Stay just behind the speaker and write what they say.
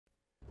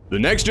The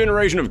next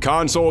generation of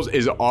consoles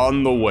is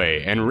on the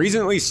way, and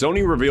recently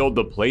Sony revealed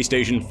the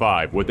PlayStation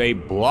 5 with a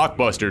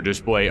blockbuster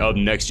display of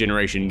next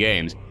generation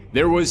games.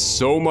 There was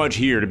so much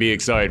here to be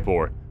excited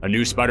for. A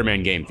new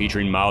Spider-Man game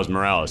featuring Miles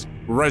Morales,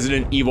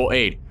 Resident Evil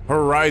 8,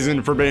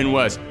 Horizon Forbidden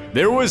West.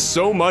 There was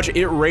so much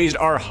it raised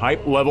our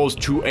hype levels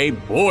to a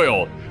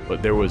boil,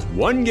 but there was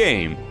one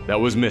game that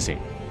was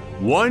missing.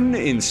 One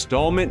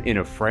installment in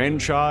a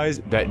franchise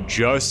that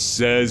just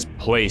says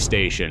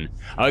PlayStation.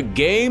 A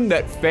game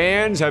that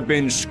fans have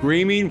been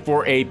screaming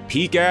for a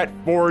peek at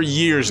for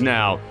years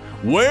now.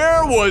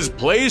 Where was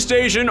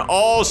PlayStation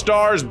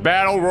All-Stars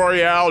Battle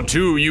Royale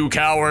 2, you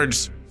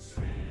cowards?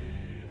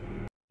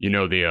 You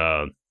know,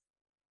 the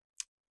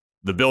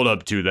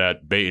build-up to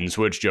that bait and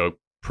switch joke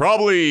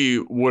probably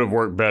would have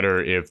worked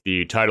better if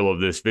the title of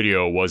this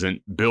video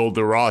wasn't Build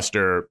the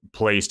Roster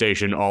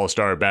PlayStation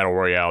All-Star Battle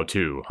Royale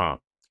 2, huh?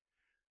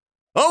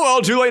 Oh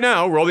well, too late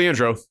now. Roll the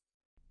intro.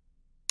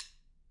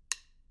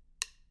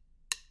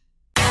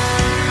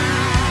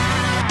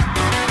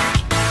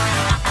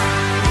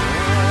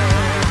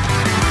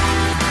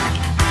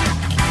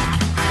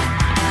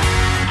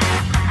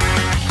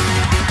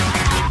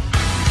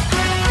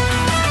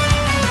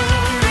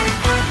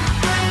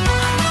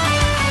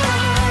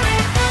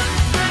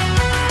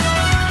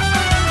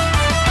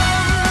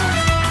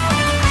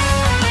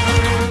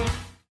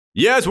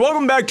 Yes,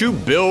 welcome back to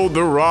Build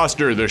the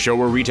Roster, the show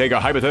where we take a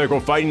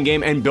hypothetical fighting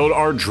game and build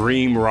our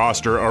dream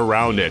roster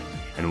around it.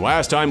 And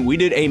last time we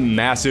did a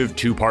massive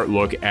two-part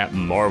look at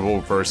Marvel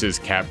Vs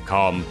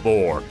Capcom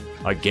 4,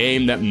 a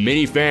game that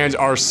many fans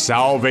are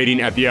salivating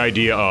at the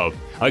idea of,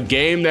 a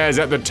game that is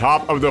at the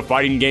top of the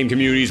fighting game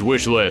community's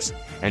wish list.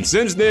 And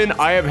since then,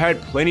 I have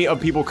had plenty of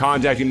people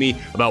contacting me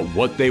about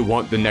what they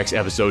want the next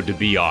episode to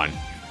be on.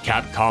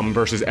 Capcom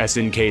vs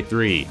SNK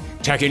 3,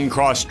 Tekken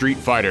Cross Street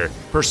Fighter,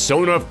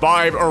 Persona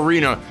 5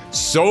 Arena,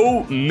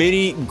 so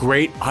many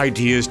great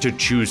ideas to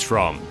choose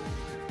from.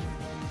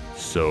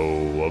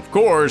 So, of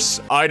course,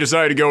 I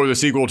decided to go with a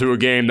sequel to a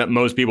game that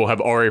most people have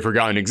already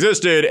forgotten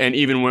existed, and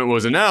even when it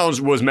was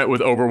announced, was met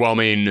with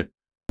overwhelming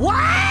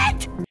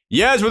 "What?"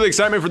 Yes, with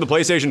excitement for the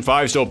PlayStation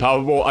 5 still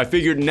palpable, I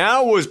figured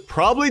now was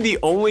probably the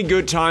only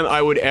good time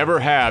I would ever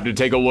have to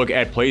take a look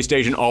at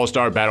PlayStation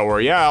All-Star Battle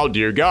Royale.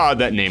 Dear God,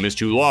 that name is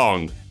too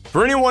long.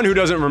 For anyone who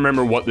doesn't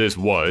remember what this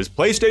was,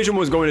 PlayStation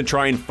was going to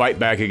try and fight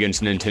back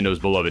against Nintendo's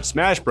beloved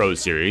Smash Bros.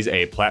 Series,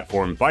 a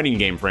platform fighting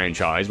game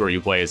franchise where you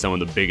play as some of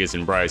the biggest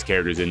and brightest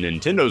characters in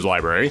Nintendo's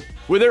library,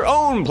 with their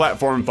own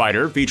platform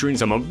fighter featuring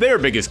some of their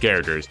biggest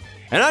characters.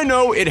 And I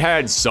know it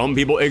had some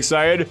people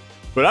excited,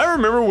 but I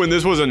remember when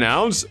this was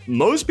announced,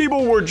 most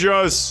people were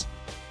just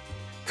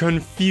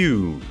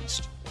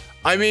confused.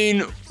 I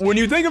mean, when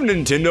you think of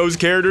Nintendo's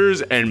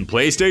characters and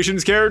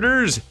PlayStation's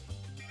characters,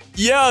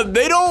 yeah,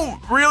 they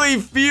don't really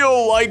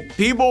feel like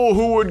people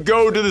who would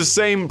go to the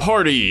same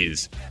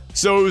parties.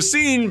 So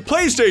seeing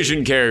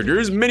PlayStation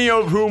characters, many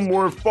of whom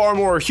were far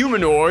more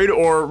humanoid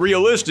or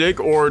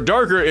realistic or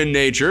darker in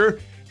nature,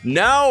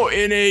 now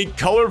in a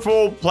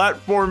colorful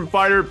platform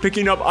fighter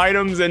picking up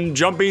items and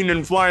jumping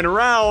and flying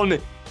around,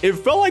 it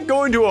felt like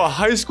going to a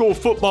high school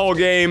football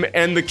game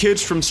and the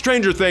kids from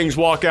Stranger Things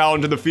walk out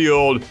into the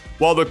field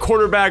while the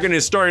quarterback and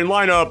his starting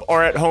lineup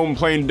are at home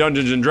playing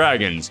Dungeons and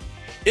Dragons.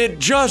 It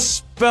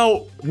just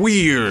felt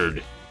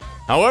weird.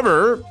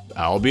 However,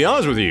 I'll be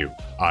honest with you,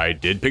 I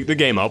did pick the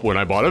game up when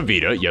I bought a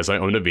Vita. Yes, I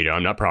owned a Vita,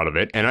 I'm not proud of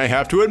it, and I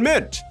have to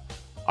admit,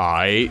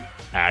 I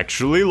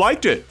actually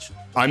liked it.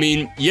 I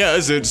mean,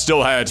 yes, it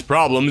still had its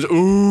problems.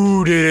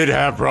 Ooh, did it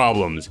have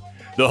problems.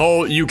 The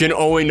whole you can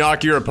only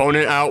knock your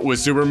opponent out with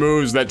super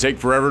moves that take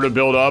forever to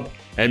build up,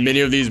 and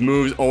many of these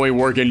moves only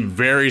work in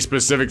very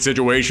specific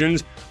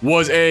situations,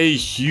 was a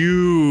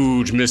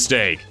huge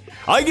mistake.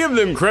 I give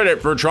them credit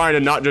for trying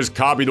to not just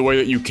copy the way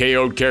that you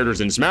KO'd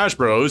characters in Smash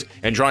Bros.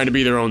 And trying to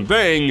be their own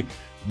thing,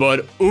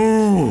 but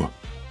ooh,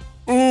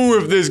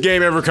 if this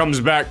game ever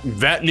comes back,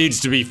 that needs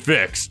to be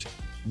fixed.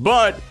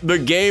 But the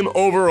game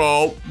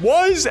overall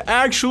was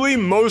actually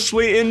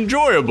mostly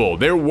enjoyable.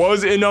 There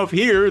was enough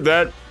here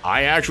that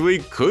I actually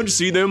could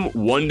see them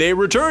one day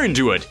returning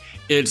to it.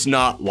 It's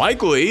not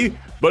likely,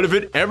 but if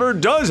it ever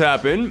does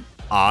happen,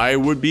 I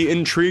would be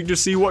intrigued to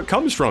see what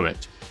comes from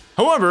it.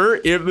 However,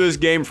 if this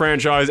game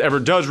franchise ever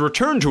does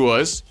return to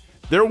us,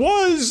 there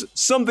was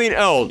something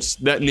else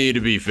that needed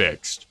to be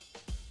fixed.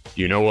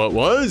 Do you know what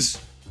was?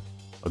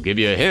 I'll give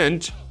you a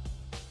hint.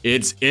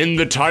 It's in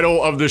the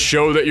title of the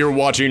show that you're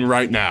watching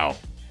right now.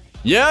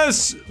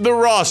 Yes, the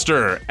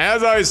roster.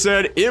 As I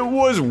said, it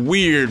was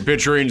weird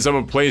picturing some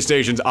of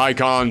PlayStation's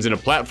icons in a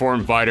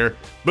platform fighter,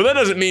 but that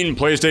doesn't mean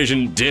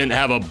PlayStation didn't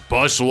have a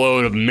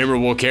busload of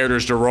memorable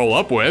characters to roll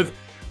up with.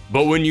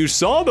 But when you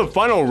saw the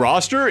final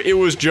roster, it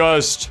was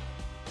just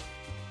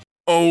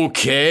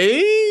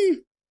okay?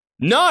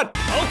 Not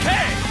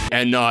okay.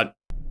 And not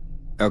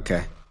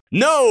okay.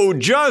 No,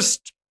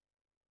 just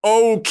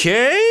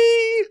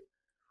okay?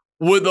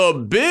 With a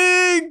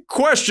big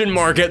question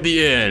mark at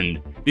the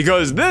end.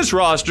 Because this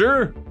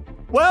roster,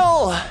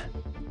 well,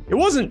 it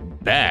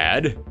wasn't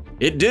bad.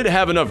 It did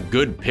have enough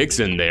good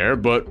picks in there,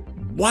 but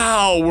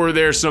wow, were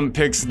there some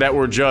picks that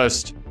were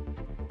just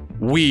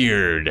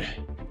weird.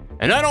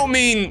 And I don't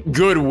mean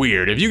good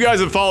weird. If you guys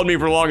have followed me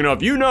for long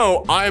enough, you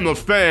know I'm a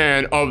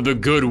fan of the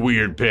good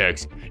weird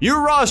picks.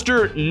 Your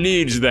roster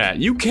needs that.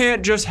 You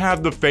can't just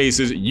have the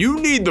faces. You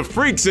need the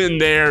freaks in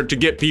there to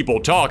get people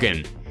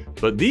talking.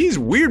 But these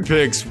weird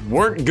picks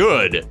weren't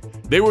good.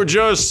 They were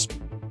just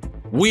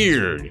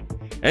weird.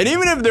 And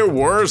even if there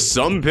were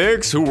some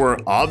picks who were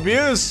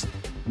obvious,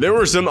 there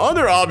were some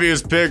other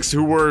obvious picks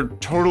who were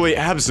totally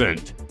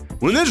absent.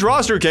 When this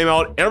roster came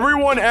out,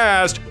 everyone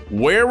asked,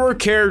 where were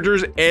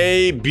characters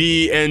A,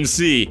 B, and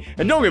C?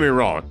 And don't get me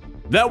wrong,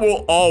 that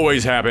will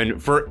always happen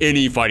for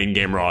any fighting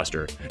game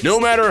roster. No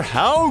matter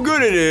how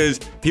good it is,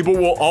 people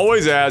will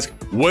always ask,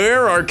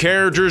 where are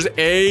characters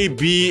A,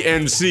 B,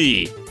 and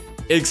C?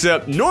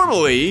 Except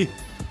normally,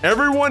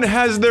 everyone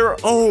has their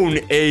own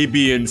A,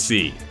 B, and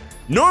C.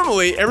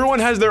 Normally, everyone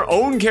has their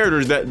own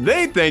characters that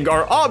they think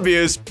are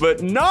obvious,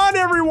 but not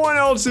everyone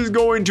else is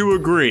going to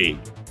agree.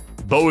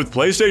 But with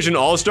PlayStation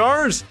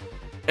All-Stars,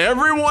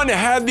 everyone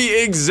had the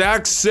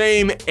exact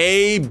same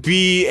A,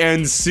 B,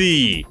 and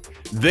C.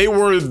 They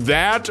were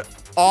that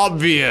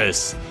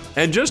obvious.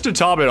 And just to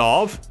top it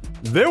off,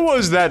 there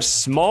was that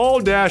small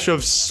dash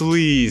of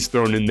sleaze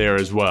thrown in there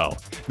as well.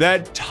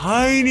 That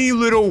tiny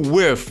little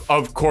whiff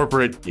of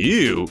corporate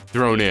ew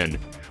thrown in.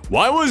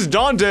 Why was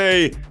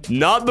Dante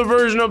not the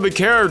version of the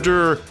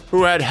character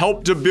who had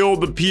helped to build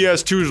the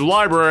PS2's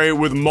library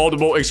with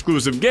multiple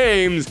exclusive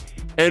games?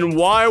 And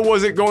why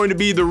was it going to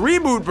be the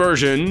reboot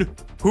version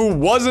who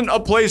wasn't a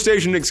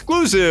PlayStation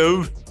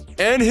exclusive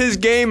and his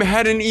game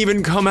hadn't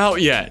even come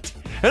out yet?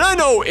 And I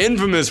know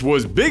Infamous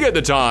was big at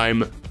the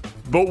time,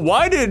 but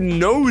why did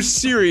no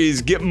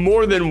series get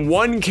more than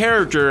one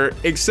character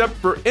except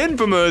for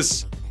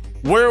Infamous,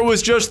 where it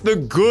was just the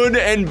good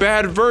and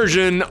bad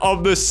version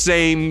of the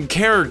same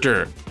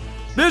character?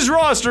 This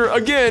roster,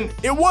 again,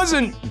 it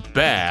wasn't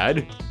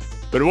bad,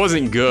 but it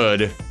wasn't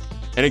good.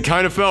 And it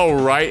kind of fell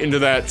right into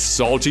that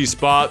salty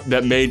spot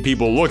that made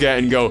people look at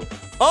it and go,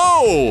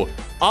 oh,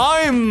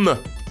 I'm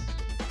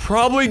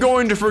probably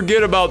going to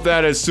forget about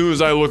that as soon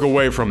as I look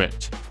away from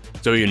it.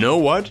 So you know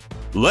what?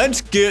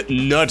 Let's get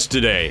nuts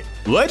today.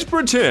 Let's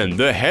pretend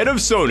the head of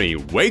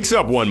Sony wakes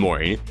up one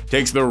morning,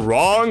 takes the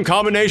wrong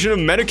combination of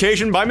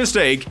medication by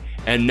mistake,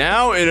 and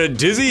now in a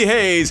dizzy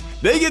haze,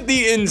 they get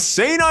the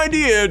insane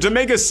idea to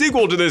make a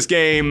sequel to this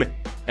game,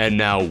 and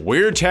now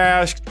we're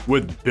tasked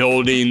with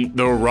building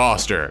the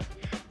roster.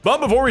 But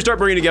before we start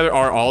bringing together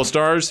our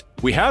All-Stars,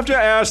 we have to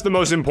ask the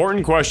most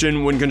important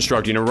question when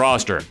constructing a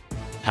roster.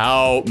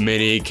 How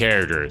many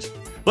characters?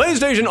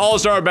 PlayStation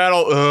All-Star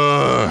Battle,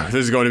 this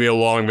is going to be a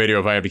long video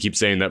if I have to keep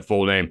saying that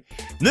full name.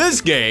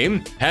 This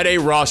game had a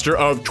roster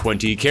of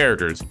 20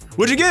 characters,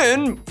 which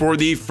again, for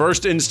the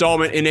first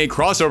installment in a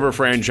crossover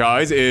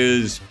franchise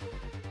is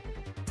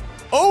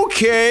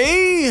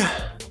okay.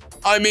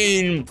 I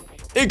mean,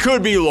 it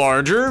could be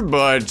larger,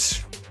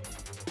 but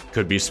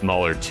could be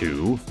smaller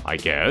too, I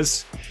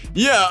guess.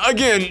 Yeah,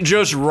 again,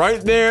 just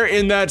right there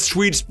in that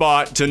sweet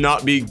spot to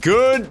not be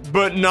good,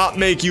 but not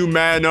make you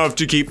mad enough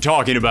to keep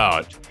talking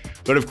about.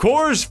 But of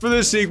course, for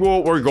the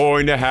sequel, we're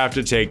going to have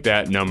to take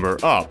that number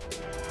up.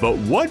 But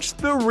what's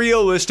the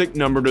realistic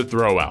number to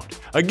throw out?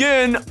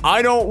 Again,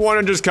 I don't want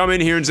to just come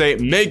in here and say,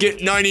 make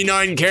it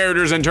 99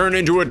 characters and turn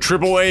into a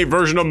AAA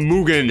version of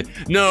Mugen.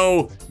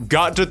 No,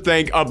 got to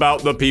think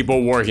about the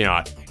people working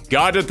on it.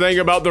 Got to think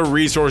about the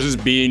resources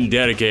being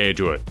dedicated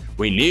to it.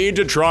 We need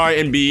to try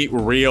and be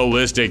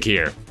realistic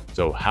here.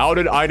 So how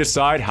did I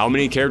decide how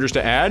many characters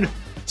to add?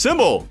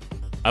 Simple.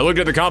 I looked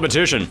at the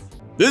competition.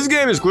 This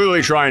game is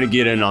clearly trying to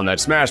get in on that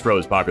Smash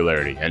Bros.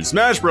 Popularity, and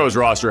Smash Bros.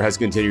 Roster has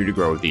continued to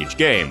grow with each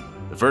game.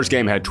 The first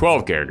game had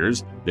 12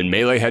 characters, then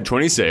Melee had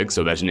 26,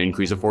 so that's an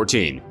increase of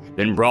 14.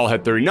 Then Brawl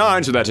had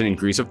 39, so that's an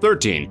increase of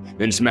 13.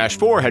 Then Smash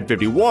 4 had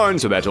 51,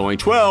 so that's only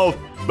 12.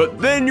 But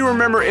then you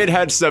remember it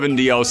had 7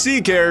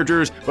 DLC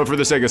characters, but for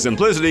the sake of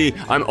simplicity,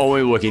 I'm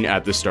only looking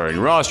at the starting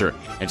roster.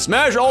 And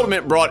Smash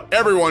Ultimate brought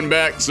everyone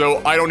back,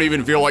 so I don't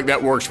even feel like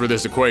that works for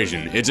this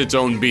equation. It's its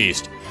own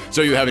beast.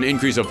 So you have an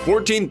increase of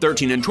 14,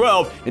 13, and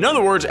 12, in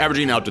other words,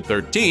 averaging out to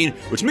 13,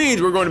 which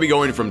means we're going to be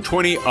going from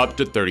 20 up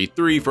to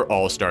 33 for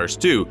All-Stars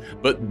 2.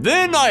 But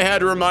then I had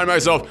to remind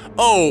myself,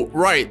 oh,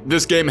 right,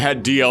 this game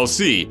had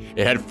DLC.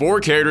 It had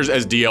 4 characters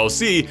as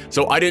DLC,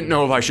 so I didn't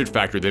know if I should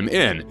factor them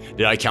in.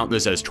 Did I count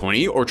this as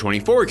 20 or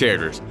 24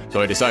 characters?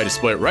 So I decided to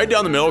split it right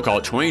down the middle, call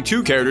it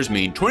 22 characters,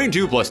 meaning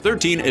 22 plus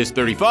 13 is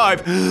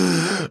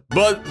 35.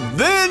 But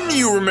then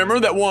you remember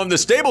that one of the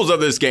staples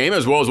of this game,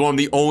 as well as one of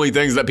the only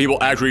things that people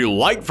actually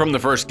liked from the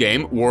first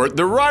game, were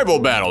the rival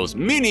battles,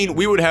 meaning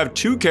we would have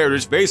 2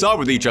 characters face off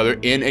with each other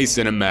in a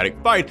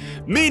cinematic fight,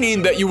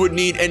 meaning that you would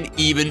need an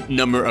even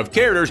number of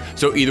characters,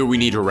 so either we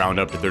need to round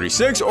up to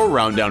 36 or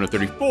round down to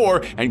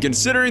 34, and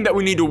considering that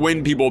we need to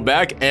win people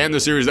back, and the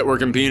series that we're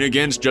competing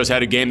against just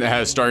had a game that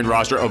has a starting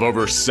roster of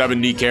over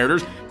 70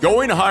 characters,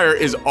 going higher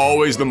is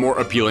always the more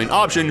appealing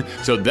option,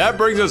 so that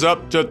brings us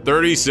up to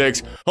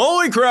 36.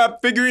 Holy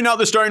crap, figuring out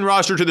the starting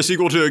roster to the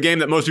sequel to a game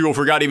that most people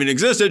forgot even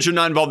existed should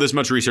not involve this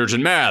much research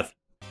and math.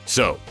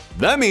 So,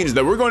 that means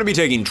that we're going to be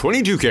taking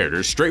 22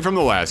 characters straight from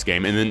the last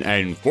game and then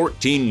adding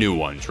 14 new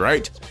ones,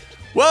 right?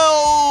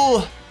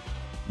 Well,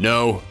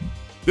 no.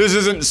 This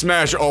isn't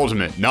Smash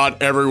Ultimate. Not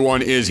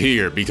everyone is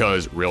here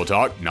because, real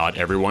talk, not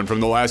everyone from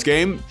the last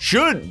game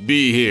should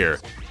be here.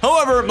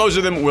 However, most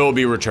of them will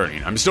be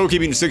returning. I'm still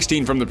keeping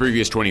 16 from the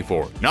previous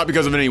 24. Not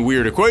because of any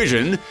weird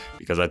equation,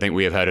 because I think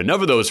we have had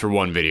enough of those for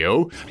one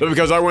video, but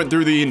because I went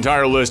through the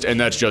entire list and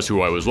that's just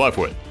who I was left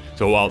with.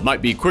 So while it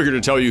might be quicker to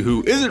tell you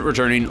who isn't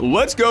returning,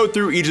 let's go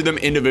through each of them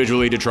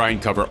individually to try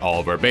and cover all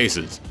of our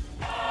bases.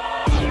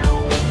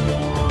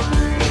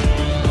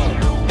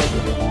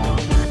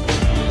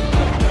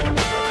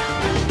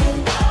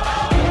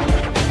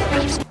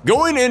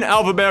 Going in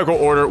alphabetical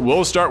order,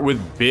 we'll start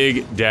with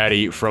Big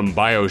Daddy from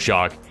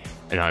BioShock.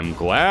 And I'm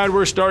glad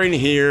we're starting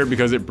here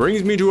because it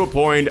brings me to a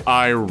point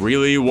I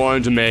really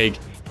wanted to make,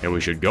 and we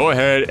should go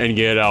ahead and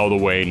get it out of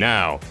the way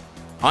now.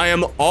 I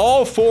am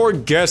all for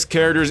guest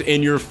characters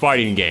in your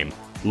fighting game.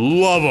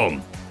 Love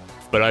them.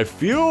 But I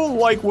feel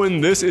like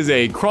when this is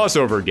a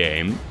crossover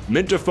game,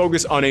 meant to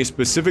focus on a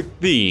specific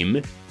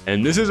theme,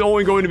 and this is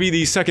only going to be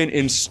the second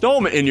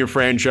installment in your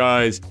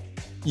franchise,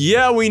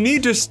 yeah, we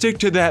need to stick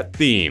to that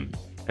theme.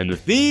 And the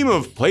theme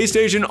of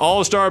PlayStation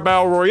All-Star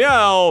Battle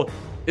Royale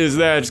is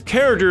that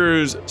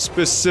characters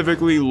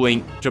specifically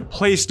link to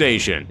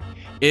PlayStation.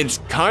 It's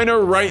kinda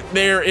right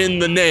there in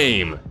the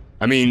name.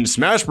 I mean,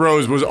 Smash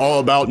Bros was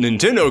all about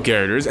Nintendo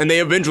characters, and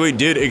they eventually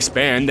did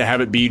expand to have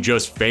it be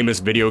just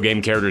famous video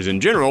game characters in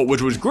general,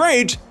 which was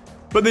great,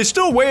 but they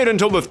still waited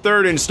until the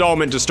third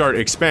installment to start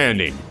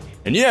expanding.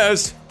 And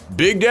yes,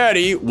 Big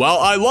Daddy, while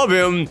I love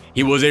him,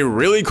 he was a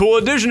really cool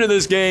addition to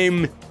this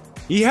game.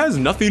 He has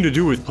nothing to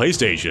do with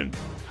PlayStation.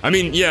 I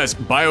mean, yes,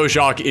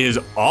 BioShock is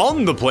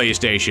on the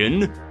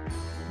PlayStation,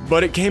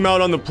 but it came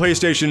out on the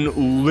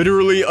PlayStation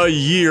literally a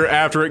year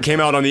after it came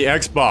out on the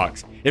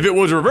Xbox. If it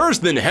was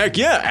reversed, then heck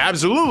yeah,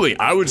 absolutely,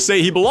 I would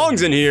say he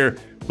belongs in here.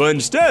 But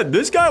instead,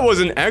 this guy was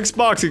an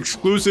Xbox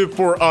exclusive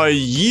for a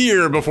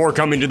year before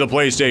coming to the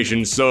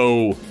PlayStation,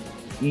 so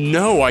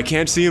no, I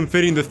can't see him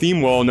fitting the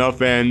theme well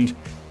enough, and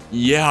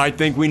yeah, I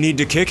think we need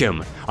to kick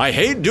him. I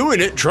hate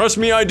doing it, trust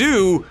me I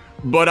do,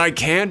 but I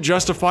can't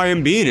justify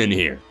him being in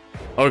here.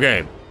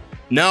 Okay.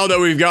 Now that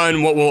we've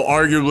gotten what will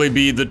arguably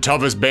be the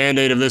toughest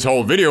band-aid of this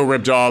whole video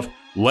ripped off,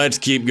 let's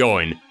keep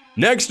going.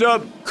 Next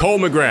up, Cole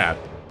McGrath.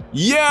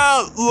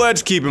 Yeah,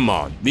 let's keep him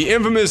on. The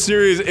Infamous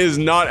series is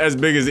not as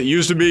big as it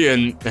used to be,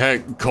 and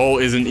heck, Cole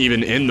isn't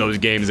even in those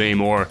games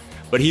anymore,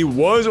 but he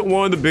was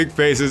one of the big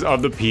faces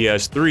of the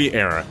PS3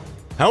 era.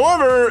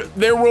 However,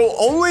 there will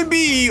only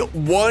be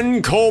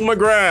one Cole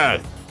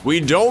McGrath. We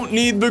don't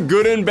need the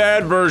good and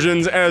bad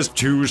versions as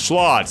two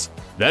slots.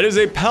 That is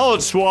a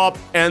palette swap,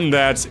 and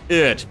that's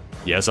it.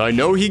 Yes, I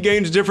know he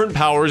gains different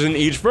powers in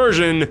each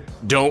version,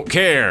 don't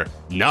care.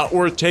 Not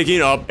worth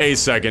taking up a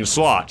second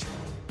slot.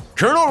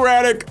 Colonel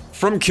Raddick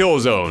from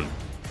Killzone.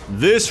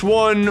 This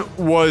one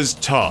was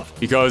tough,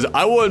 because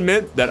I will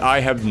admit that I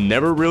have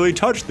never really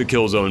touched the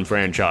Killzone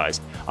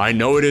franchise. I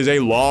know it is a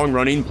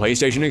long-running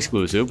PlayStation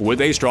exclusive with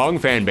a strong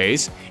fan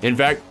base. In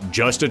fact,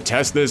 just to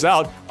test this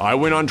out, I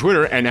went on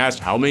Twitter and asked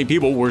how many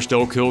people were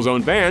still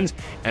Killzone fans,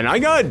 and I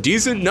got a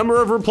decent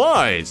number of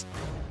replies.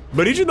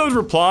 But each of those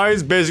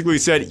replies basically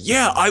said,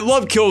 yeah, I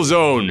love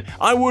Killzone.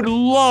 I would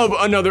love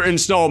another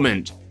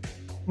installment.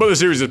 But the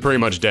series is pretty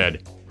much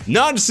dead.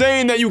 Not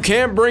saying that you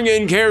can't bring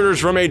in characters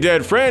from a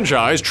dead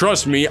franchise,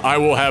 trust me, I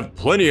will have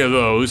plenty of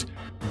those,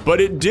 but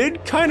it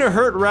did kind of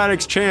hurt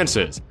Raddick's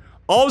chances.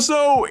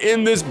 Also,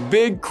 in this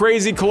big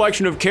crazy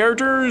collection of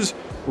characters,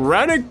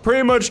 Raddick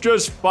pretty much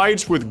just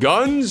fights with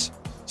guns,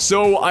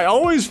 so I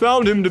always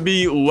found him to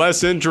be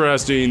less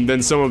interesting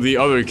than some of the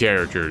other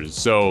characters,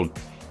 so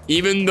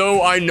even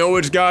though I know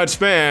it's got its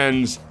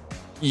fans,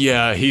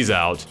 yeah, he's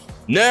out.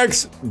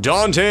 Next,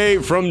 Dante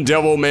from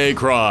Devil May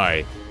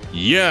Cry.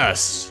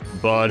 Yes,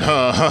 but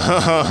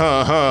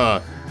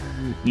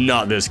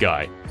not this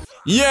guy.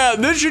 Yeah,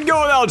 this should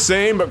go without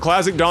saying, but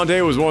classic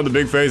Dante was one of the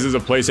big faces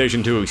of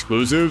PlayStation 2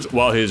 exclusives,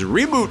 while his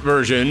reboot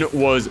version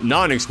was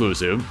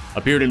non-exclusive,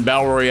 appeared in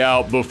Battle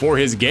Royale before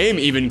his game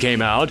even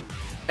came out,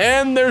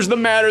 and there's the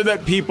matter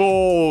that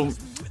people,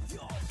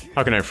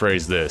 how can I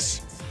phrase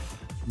this?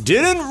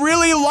 Didn't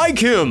really like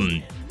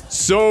him.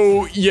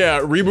 So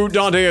yeah, reboot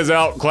Dante is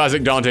out,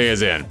 classic Dante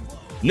is in.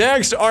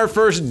 Next, our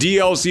first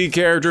DLC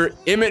character,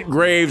 Emmett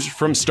Graves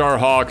from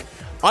Starhawk.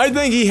 I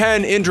think he had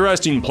an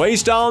interesting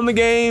playstyle in the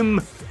game,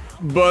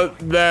 but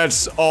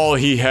that's all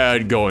he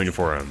had going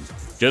for him.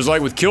 Just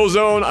like with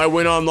Killzone, I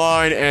went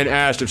online and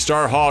asked if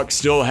Starhawk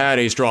still had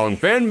a strong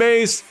fan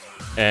base,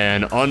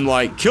 and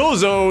unlike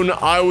Killzone,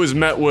 I was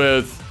met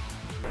with,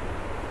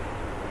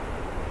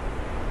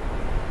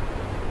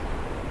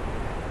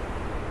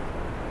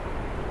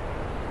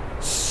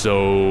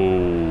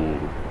 so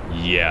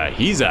yeah,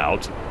 he's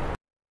out.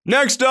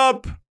 Next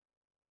up,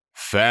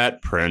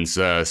 Fat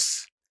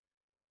Princess.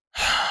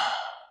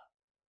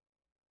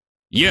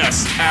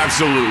 Yes,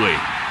 absolutely.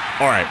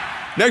 All right,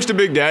 Next to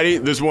Big Daddy,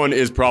 this one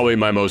is probably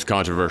my most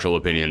controversial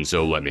opinion,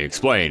 so let me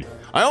explain.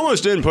 I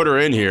almost didn't put her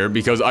in here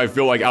because I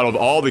feel like out of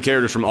all the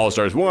characters from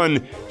All-Stars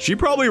 1, she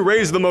probably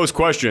raised the most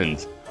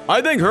questions.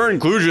 I think her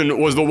inclusion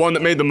was the one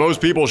that made the most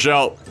people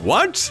shout,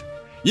 "What?"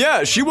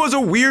 Yeah, she was a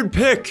weird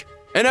pick.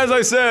 And as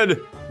I said,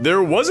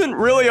 there wasn't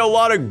really a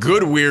lot of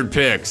good weird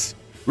picks.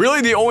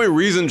 Really, the only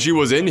reason she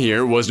was in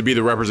here was to be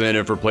the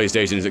representative for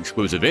PlayStation's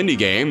exclusive indie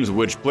games,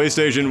 which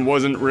PlayStation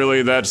wasn't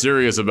really that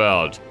serious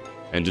about.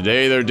 And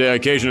today, their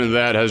dedication to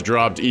that has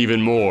dropped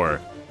even more.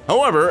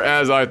 However,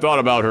 as I thought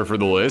about her for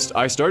the list,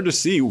 I started to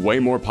see way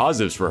more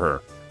positives for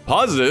her.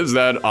 Positives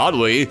that,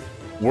 oddly,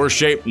 were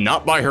shaped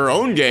not by her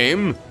own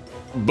game,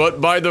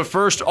 but by the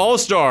first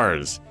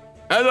All-Stars.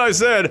 As I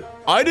said,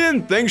 I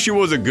didn't think she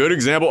was a good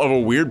example of a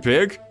weird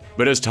pick,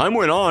 but as time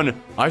went on,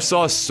 I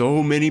saw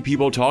so many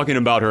people talking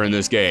about her in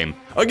this game.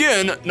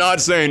 Again, not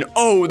saying,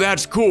 "Oh,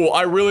 that's cool,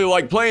 I really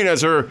like playing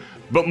as her,"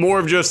 but more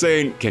of just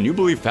saying, "Can you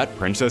believe Fat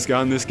Princess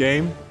got in this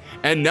game?"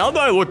 And now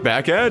that I look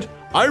back at it,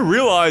 I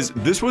realize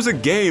this was a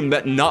game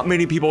that not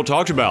many people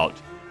talked about.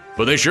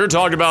 But they sure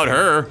talked about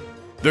her.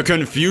 The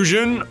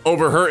confusion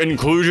over her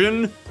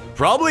inclusion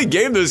probably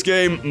gave this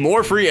game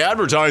more free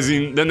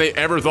advertising than they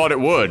ever thought it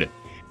would.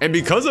 And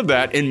because of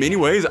that, in many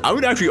ways, I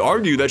would actually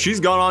argue that she's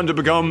gone on to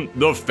become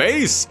the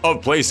face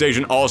of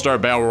PlayStation All-Star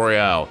Battle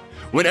Royale.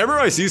 Whenever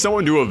I see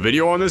someone do a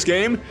video on this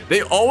game,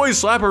 they always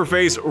slap her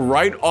face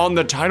right on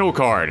the title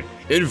card.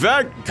 In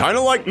fact, kind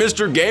of like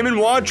Mr. Game &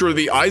 Watch or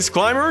the Ice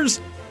Climbers,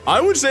 I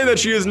would say that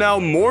she is now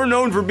more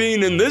known for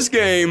being in this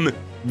game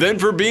than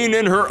for being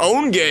in her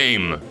own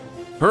game.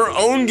 Her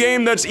own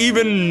game that's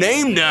even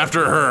named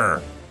after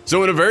her.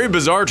 So in a very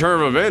bizarre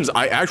turn of events,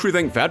 I actually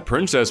think Fat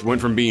Princess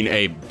went from being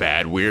a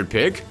bad weird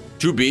pick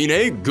to being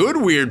a good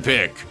weird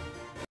pick.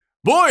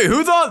 Boy,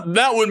 who thought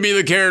that would be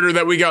the character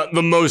that we got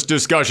the most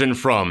discussion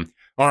from?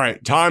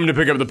 Alright, time to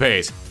pick up the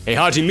pace.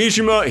 Heihachi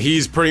Mishima,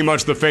 he's pretty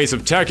much the face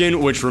of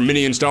Tekken, which for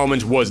many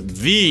installments was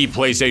the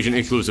PlayStation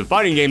exclusive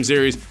fighting game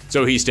series,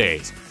 so he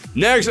stays.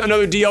 Next,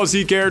 another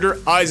DLC character,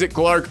 Isaac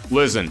Clarke.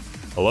 Listen,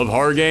 I love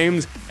horror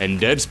games, and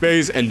Dead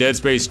Space and Dead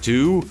Space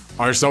 2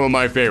 are some of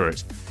my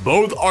favorites.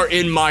 Both are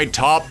in my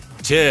top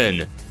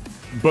 10,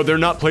 but they're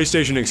not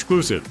PlayStation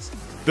exclusives.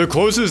 The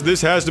closest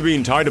this has to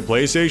being tied to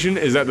PlayStation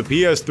is that the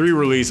PS3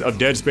 release of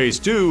Dead Space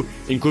 2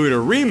 included a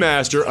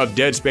remaster of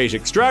Dead Space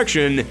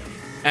Extraction,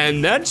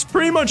 and that's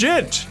pretty much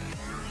it.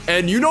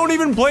 And you don't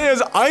even play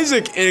as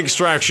Isaac in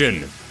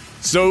Extraction.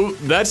 So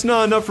that's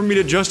not enough for me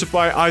to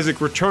justify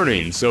Isaac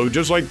returning. So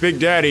just like Big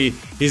Daddy,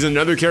 he's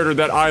another character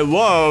that I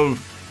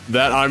love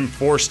that I'm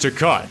forced to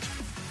cut.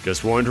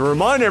 Just wanted to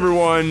remind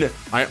everyone,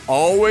 I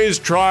always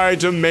try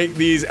to make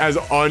these as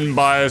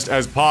unbiased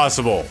as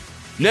possible.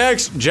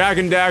 Next, Jak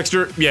and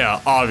Daxter.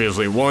 Yeah,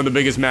 obviously, one of the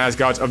biggest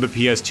mascots of the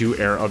PS2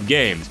 era of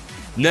games.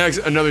 Next,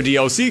 another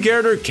DLC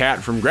character,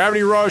 Kat from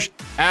Gravity Rush.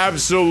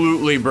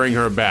 Absolutely bring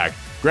her back.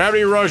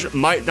 Gravity Rush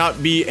might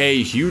not be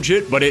a huge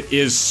hit, but it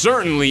is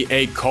certainly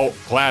a cult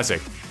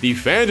classic. The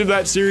fans of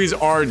that series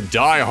are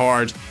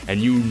diehards, and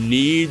you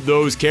need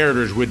those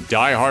characters with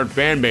diehard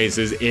fan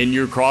bases in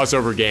your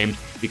crossover games,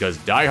 because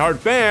diehard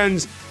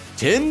fans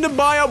tend to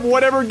buy up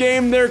whatever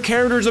game their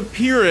characters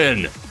appear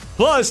in.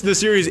 Plus, the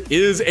series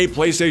is a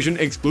PlayStation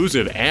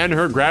exclusive, and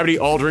her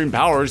gravity-altering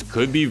powers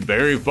could be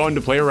very fun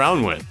to play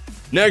around with.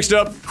 Next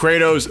up,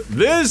 Kratos.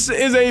 This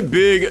is a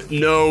big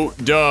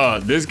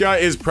no-duh. This guy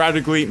is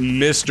practically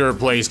Mr.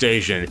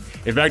 PlayStation.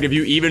 In fact, if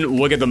you even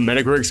look at the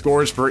Metacritic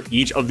scores for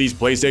each of these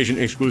PlayStation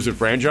exclusive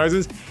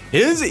franchises,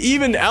 his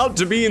evened out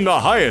to being the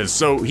highest,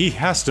 so he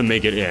has to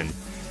make it in.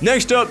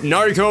 Next up,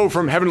 Nariko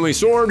from Heavenly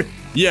Sword.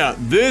 Yeah,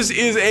 this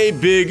is a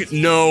big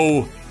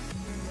no,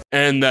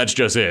 and that's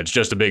just it. It's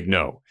just a big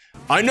no.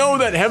 I know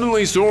that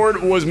Heavenly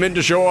Sword was meant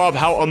to show off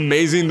how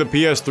amazing the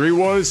PS3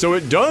 was, so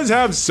it does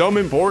have some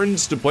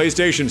importance to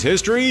PlayStation's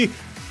history,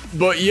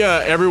 but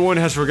yeah, everyone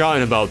has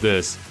forgotten about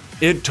this.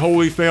 It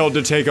totally failed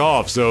to take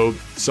off, so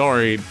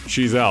sorry,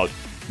 she's out.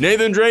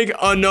 Nathan Drake,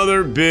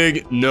 another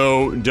big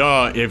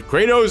no-duh. If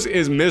Kratos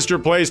is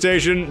Mr.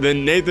 PlayStation,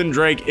 then Nathan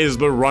Drake is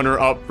the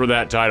runner-up for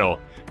that title.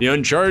 The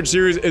Uncharted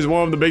series is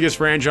one of the biggest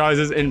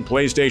franchises in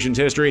PlayStation's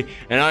history,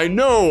 and I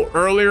know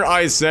earlier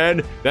I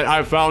said that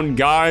I found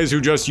guys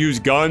who just use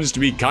guns to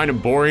be kind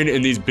of boring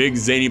in these big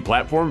zany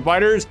platform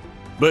fighters,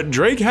 but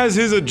Drake has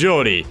his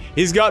agility,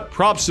 he's got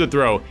props to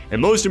throw,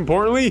 and most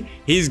importantly,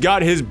 he's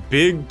got his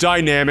big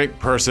dynamic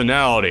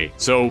personality.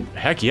 So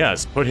heck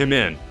yes, put him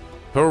in.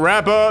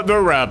 Parappa the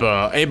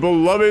Rapper, a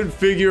beloved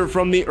figure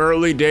from the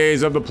early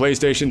days of the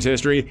PlayStation's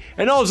history,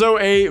 and also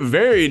a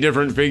very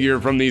different figure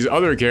from these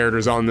other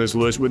characters on this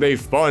list with a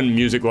fun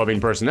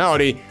music-loving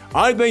personality.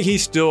 I think he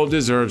still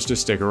deserves to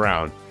stick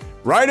around.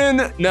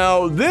 Raiden,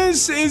 now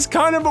this is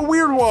kind of a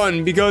weird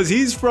one because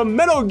he's from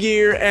Metal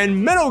Gear,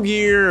 and Metal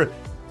Gear,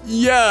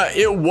 yeah,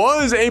 it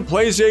was a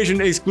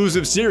PlayStation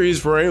exclusive series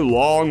for a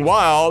long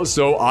while,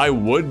 so I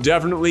would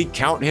definitely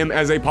count him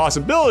as a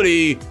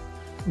possibility.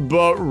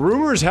 But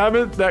rumors have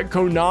it that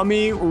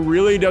Konami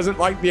really doesn't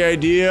like the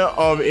idea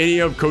of any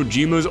of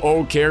Kojima's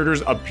old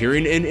characters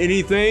appearing in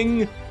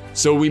anything.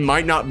 so we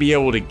might not be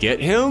able to get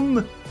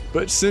him.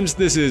 But since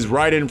this is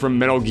Raiden from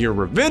Metal Gear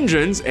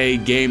Revengeance, a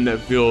game that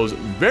feels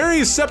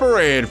very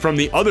separated from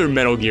the other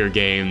Metal Gear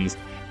games,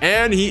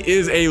 and he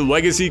is a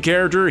legacy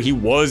character, he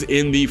was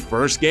in the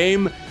first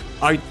game,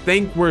 I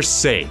think we're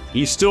safe.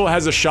 He still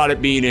has a shot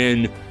at being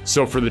in,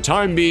 so for the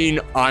time being,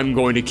 I'm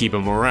going to keep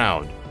him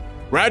around.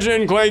 Ratchet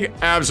and Clank,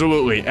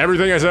 absolutely.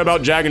 Everything I said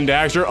about Jak and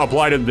Daxter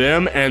apply to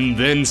them and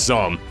then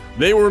some.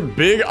 They were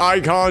big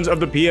icons of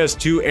the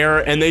PS2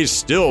 era, and they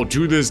still,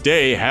 to this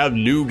day, have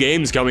new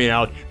games coming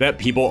out that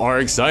people are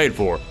excited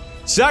for.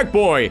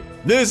 Sackboy,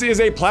 this is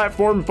a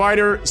platform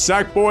fighter.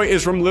 Sackboy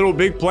is from Little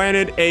Big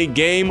Planet, a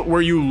game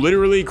where you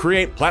literally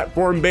create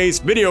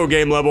platform-based video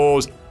game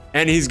levels,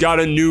 and he's got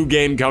a new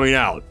game coming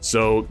out.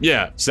 So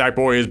yeah,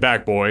 Sackboy is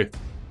back, boy.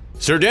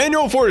 Sir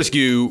Daniel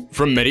Fortescue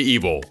from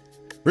Medieval.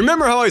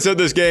 Remember how I said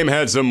this game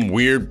had some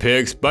weird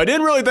picks, but I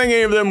didn't really think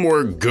any of them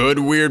were good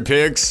weird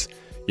picks?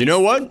 You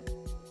know what?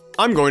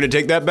 I'm going to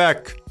take that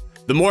back.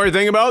 The more I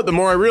think about it, the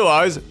more I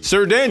realize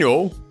Sir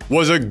Daniel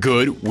was a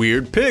good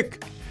weird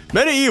pick.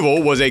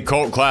 Medieval was a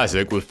cult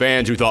classic with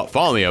fans who thought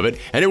fondly of it,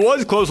 and it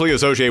was closely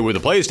associated with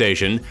the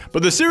PlayStation,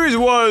 but the series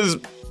was,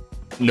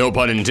 no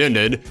pun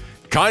intended,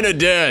 kinda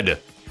dead.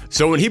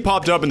 So when he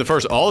popped up in the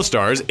first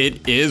All-Stars,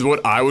 it is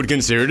what I would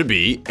consider to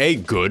be a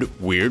good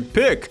weird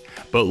pick.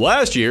 But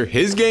last year,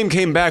 his game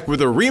came back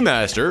with a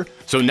remaster,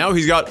 so now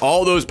he's got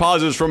all those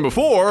positives from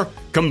before,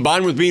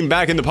 combined with being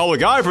back in the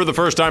public eye for the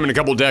first time in a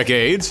couple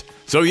decades.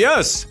 So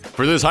yes,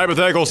 for this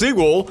hypothetical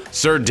sequel,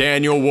 Sir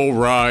Daniel will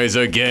rise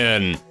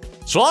again.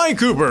 Sly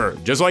Cooper,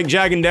 just like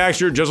Jak and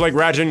Daxter, just like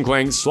Ratchet and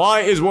Clank,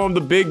 Sly is one of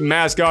the big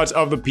mascots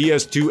of the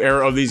PS2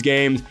 era of these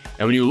games,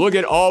 and when you look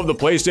at all of the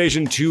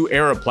PlayStation 2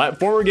 era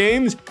platformer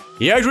games,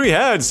 he actually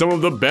had some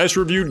of the best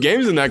reviewed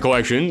games in that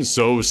collection,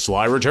 so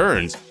Sly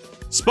returns.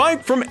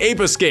 Spike from Ape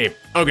Escape.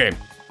 Okay,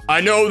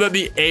 I know that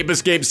the Ape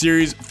Escape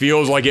series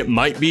feels like it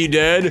might be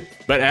dead,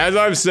 but as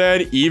I've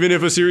said, even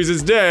if a series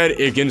is dead,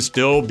 it can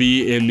still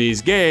be in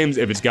these games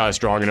if it's got a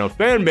strong enough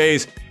fan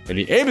base, and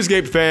the Ape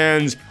Escape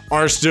fans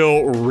are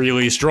still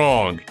really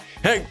strong.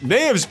 Heck,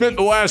 they have spent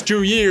the last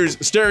 2 years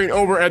staring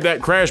over at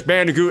that Crash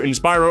Bandicoot and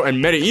Spyro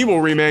and Medieval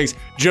remakes,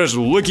 just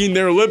licking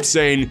their lips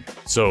saying,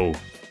 so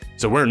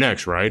we're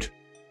next, right?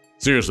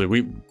 Seriously,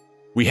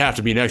 we have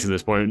to be next at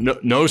this point.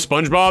 No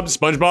SpongeBob?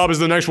 SpongeBob is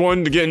the next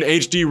one to get an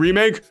HD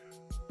remake?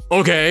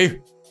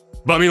 Okay.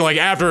 But I mean, like,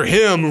 after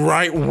him,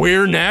 right,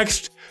 we're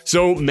next?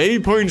 So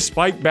maybe putting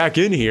Spike back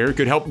in here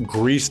could help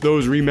grease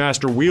those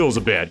remaster wheels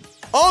a bit.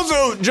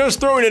 Also, just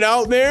throwing it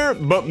out there,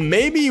 but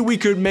maybe we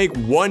could make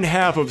one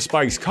half of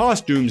Spike's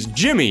costumes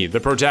Jimmy,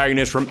 the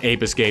protagonist from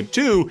Ape Escape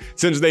 2,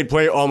 since they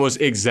play almost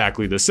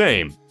exactly the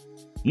same.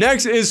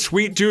 Next is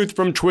Sweet Tooth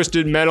from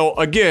Twisted Metal.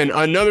 Again,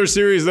 another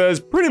series that is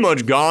pretty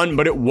much gone,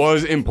 but it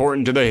was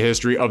important to the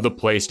history of the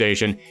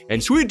PlayStation,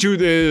 and Sweet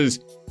Tooth is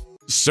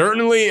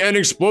certainly an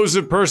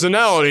explosive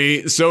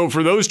personality, so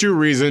for those two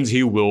reasons,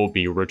 he will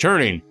be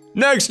returning.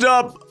 Next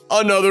up,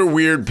 another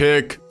weird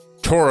pick,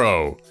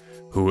 Toro,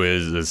 who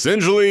is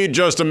essentially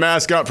just a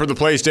mascot for the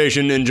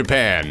PlayStation in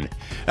Japan.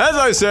 As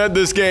I said,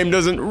 this game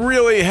doesn't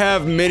really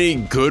have many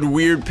good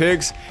weird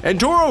picks, and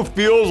Toro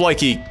feels like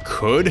he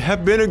could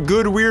have been a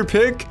good weird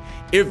pick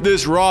if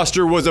this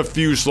roster was a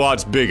few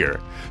slots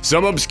bigger.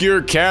 Some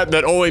obscure cat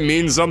that only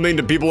means something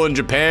to people in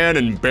Japan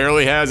and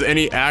barely has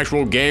any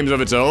actual games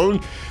of its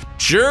own?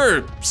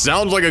 Sure,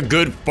 sounds like a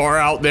good far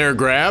out there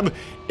grab,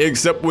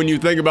 except when you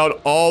think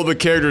about all the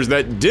characters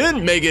that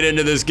didn't make it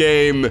into this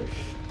game,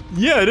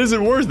 yeah, it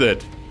isn't worth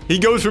it. He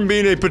goes from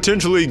being a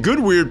potentially good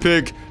weird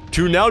pick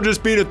to now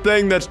just being a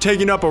thing that's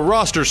taking up a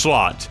roster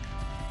slot.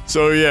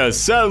 So yeah,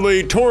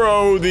 sadly,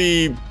 Toro,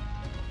 the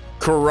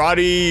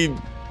karate,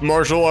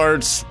 martial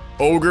arts,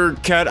 ogre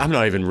cat, I'm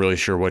not even really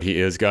sure what he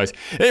is, guys.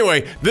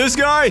 Anyway, this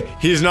guy,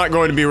 he's not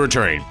going to be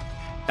returning.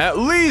 At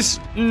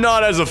least,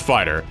 not as a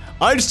fighter.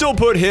 I'd still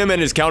put him and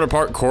his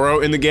counterpart Koro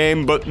in the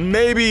game, but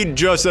maybe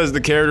just as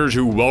the characters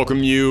who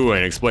welcome you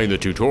and explain the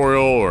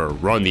tutorial or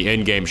run the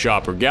in-game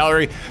shop or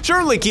gallery.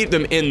 Certainly keep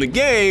them in the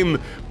game,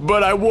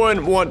 but I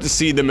wouldn't want to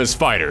see them as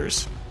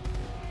fighters.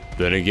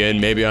 Then again,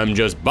 maybe I'm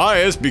just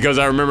biased because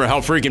I remember how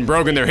freaking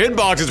broken their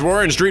hitboxes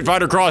were in Street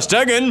Fighter Cross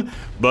Tekken,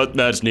 but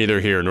that's neither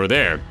here nor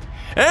there.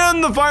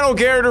 And the final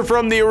character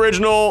from the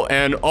original,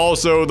 and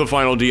also the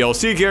final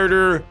DLC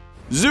character,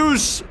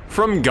 Zeus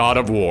from God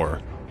of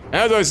War.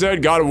 As I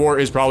said, God of War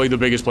is probably the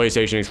biggest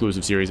PlayStation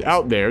exclusive series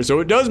out there, so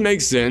it does make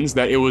sense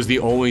that it was the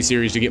only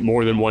series to get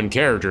more than one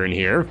character in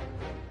here.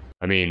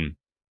 I mean,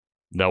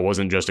 that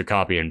wasn't just a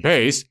copy and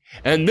paste.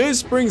 And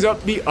this brings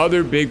up the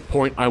other big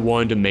point I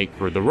wanted to make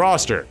for the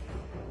roster.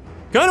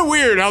 Kinda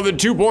weird how the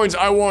 2 points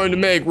I wanted to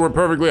make were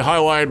perfectly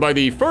highlighted by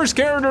the first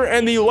character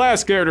and the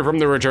last character from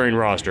the returning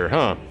roster,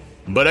 huh?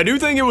 But I do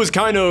think it was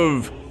kind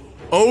of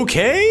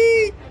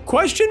okay?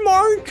 Question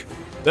mark?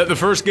 That the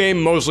first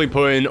game mostly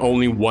put in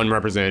only one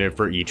representative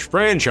for each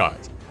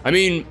franchise. I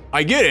mean,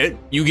 I get it,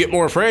 you get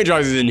more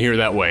franchises in here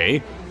that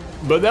way,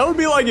 but that would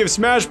be like if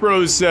Smash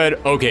Bros said,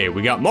 okay,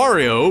 we got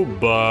Mario,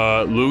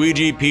 but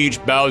Luigi,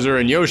 Peach, Bowser,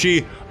 and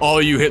Yoshi,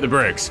 all you hit the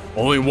bricks.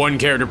 Only one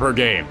character per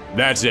game.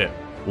 That's it.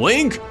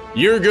 Link,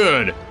 you're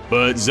good,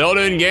 but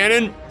Zelda and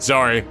Ganon,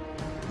 sorry.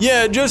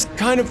 Yeah, it just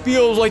kind of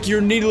feels like you're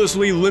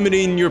needlessly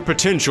limiting your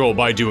potential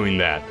by doing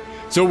that.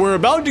 So we're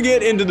about to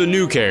get into the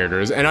new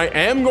characters, and I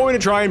am going to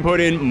try and put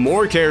in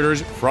more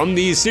characters from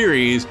these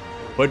series,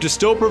 but to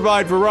still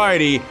provide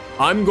variety,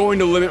 I'm going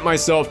to limit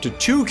myself to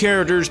 2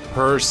 characters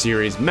per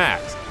series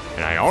max.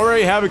 And I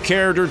already have a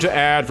character to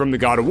add from the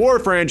God of War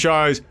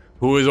franchise,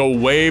 who is a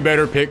way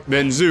better pick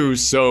than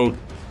Zeus, so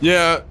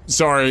yeah,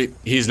 sorry,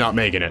 he's not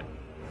making it.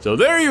 So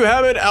there you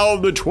have it, out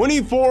of the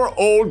 24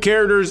 old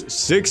characters,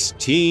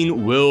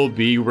 16 will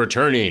be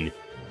returning.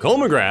 Cole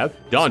McGrath,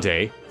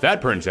 Dante, Fat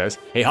Princess,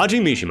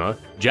 Heihachi Mishima,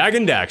 Jag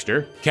and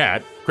Daxter,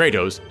 Kat,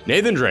 Kratos,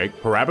 Nathan Drake,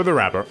 Parappa the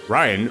Rapper,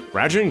 Ryan,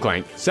 Ratchet &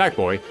 Clank,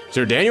 Sackboy,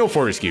 Sir Daniel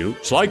Fortescue,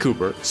 Sly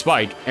Cooper,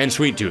 Spike, and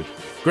Sweet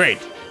Tooth. Great.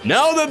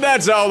 Now that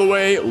that's out of the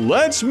way,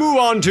 let's move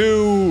on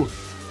to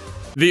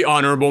the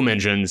honorable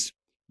mentions.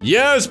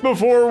 Yes,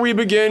 before we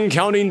begin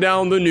counting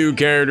down the new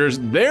characters,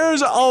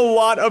 there's a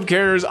lot of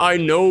characters I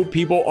know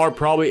people are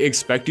probably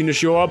expecting to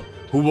show up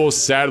who will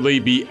sadly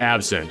be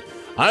absent.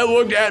 I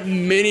looked at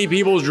many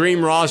people's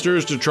dream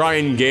rosters to try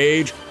and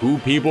gauge who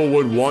people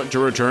would want to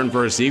return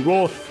for a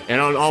sequel, and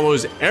on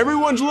almost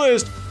everyone's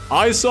list,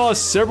 I saw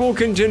several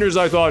contenders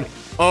I thought,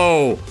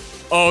 oh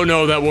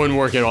no, that wouldn't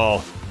work at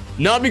all.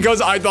 Not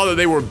because I thought that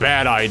they were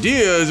bad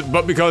ideas,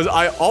 but because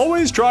I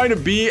always try to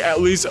be at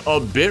least a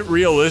bit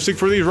realistic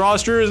for these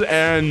rosters,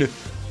 and,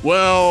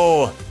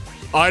 well,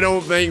 I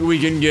don't think we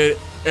can get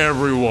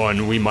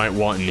everyone we might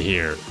want in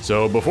here.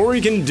 So before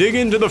we can dig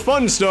into the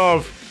fun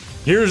stuff,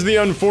 here's the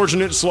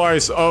unfortunate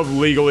slice of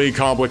legally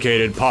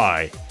complicated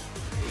pie.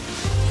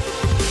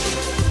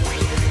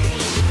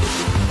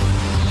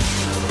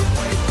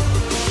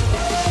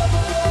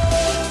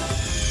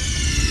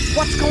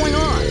 What's going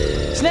on?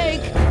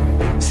 Snake!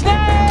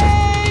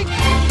 Snake!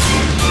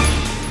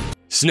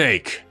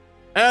 Snake.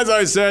 As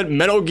I said,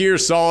 Metal Gear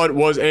Solid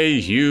was a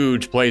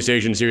huge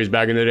PlayStation series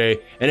back in the day,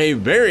 and a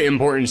very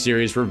important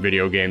series for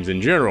video games in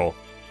general.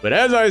 But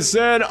as I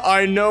said,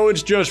 I know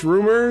it's just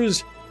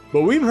rumors,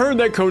 but we've heard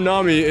that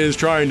Konami is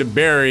trying to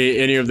bury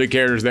any of the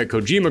characters that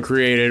Kojima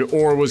created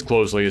or was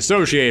closely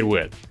associated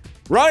with.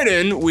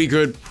 Raiden, we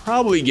could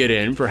probably get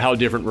in for how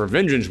different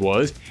Revengeance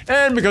was,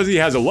 and because he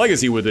has a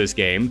legacy with this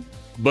game,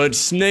 but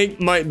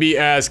Snake might be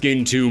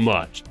asking too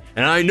much.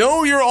 And I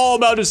know you're all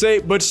about to say,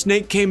 but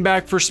Snake came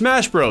back for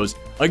Smash Bros.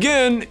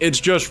 Again, it's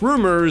just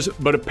rumors,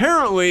 but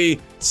apparently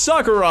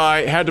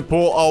Sakurai had to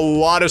pull a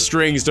lot of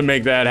strings to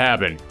make that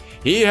happen.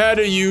 He had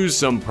to use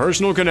some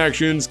personal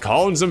connections,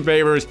 call in some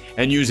favors,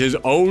 and use his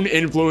own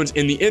influence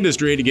in the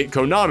industry to get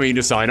Konami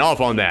to sign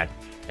off on that.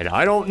 And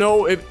I don't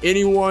know if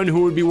anyone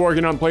who would be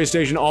working on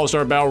PlayStation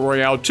All-Star Battle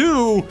Royale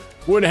 2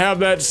 would have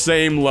that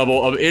same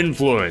level of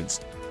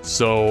influence.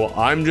 So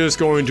I'm just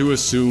going to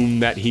assume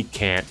that he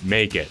can't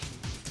make it.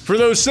 For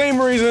those same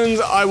reasons,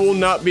 I will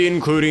not be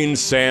including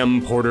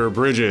Sam Porter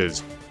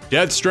Bridges.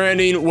 Death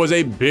Stranding was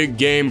a big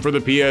game for the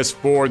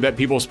PS4 that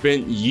people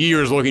spent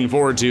years looking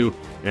forward to,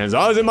 and as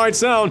odd as it might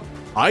sound,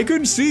 I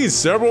could see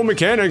several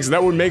mechanics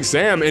that would make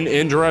Sam an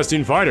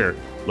interesting fighter.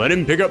 Let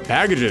him pick up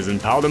packages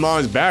and pile them on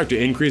his back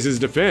to increase his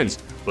defense,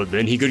 but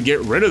then he could get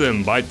rid of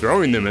them by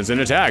throwing them as an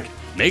attack,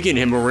 making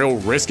him a real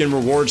risk and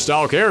reward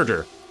style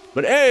character.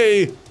 But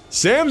A,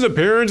 Sam's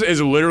appearance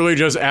is literally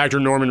just actor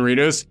Norman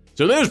Reedus,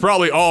 so there's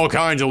probably all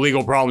kinds of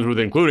legal problems with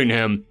including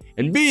him,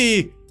 and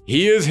B,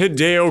 he is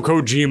Hideo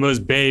Kojima's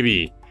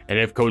baby, and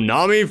if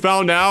Konami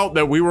found out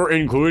that we were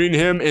including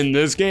him in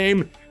this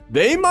game,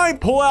 they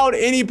might pull out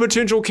any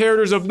potential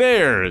characters of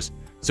theirs.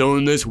 So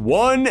in this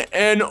one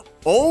and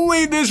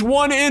only this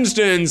one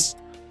instance,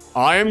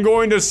 I am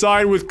going to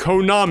side with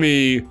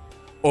Konami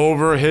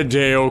over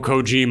Hideo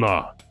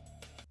Kojima.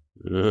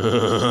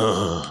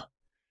 Ugh.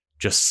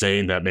 Just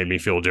saying that made me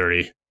feel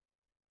dirty.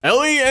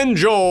 Ellie and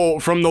Joel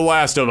from The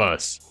Last of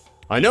Us.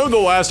 I know The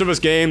Last of Us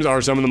games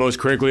are some of the most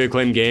critically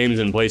acclaimed games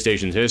in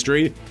PlayStation's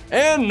history,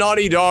 and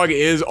Naughty Dog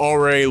is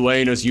already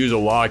letting us use a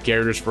lot of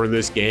characters for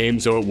this game,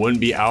 so it wouldn't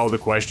be out of the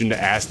question to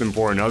ask them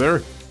for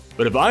another.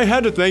 But if I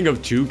had to think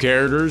of 2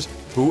 characters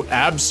who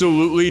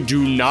absolutely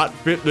do not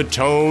fit the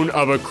tone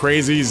of a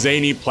crazy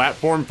zany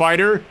platform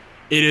fighter,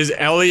 it is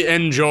Ellie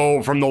and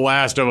Joel from The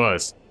Last of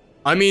Us.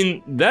 I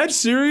mean, that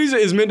series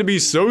is meant to be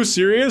so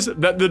serious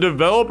that the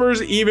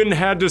developers even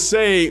had to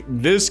say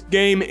this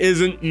game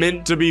isn't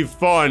meant to be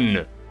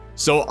fun.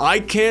 So I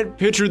can't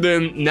picture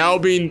them now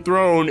being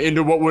thrown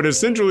into what would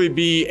essentially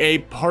be a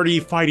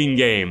party fighting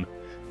game.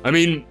 I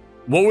mean,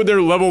 what would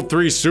their level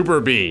 3 super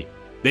be?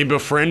 They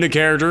befriend a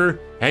character,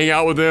 hang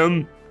out with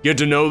them, get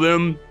to know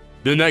them,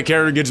 then that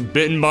character gets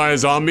bitten by a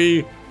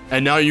zombie,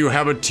 and now you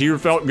have a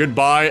tear-felt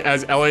goodbye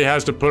as Ellie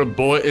has to put a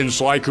bullet in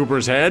Sly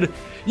Cooper's head?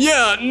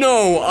 Yeah,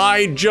 no,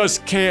 I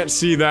just can't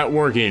see that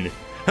working.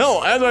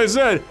 Hell, as I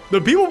said,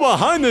 the people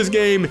behind this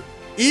game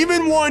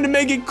even wanted to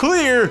make it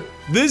clear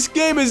this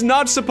game is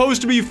not supposed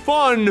to be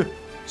fun,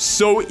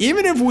 So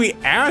even if we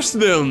asked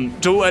them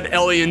to let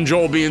Ellie and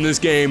Joel be in this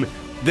game,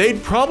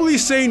 they'd probably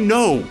say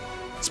no.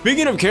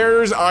 Speaking of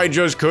characters I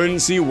just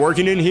couldn't see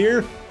working in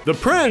here, the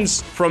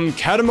Prince from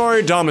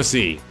Katamari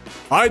Damacy.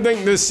 I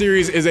think this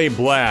series is a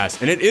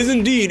blast, and it is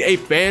indeed a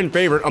fan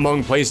favorite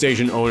among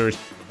PlayStation owners,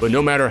 but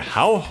no matter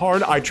how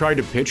hard I tried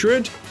to picture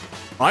it,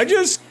 I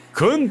just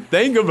couldn't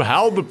think of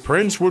how the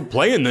Prince would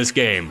play in this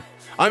game.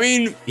 I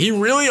mean, he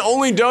really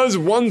only does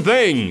one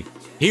thing.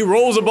 He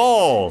rolls a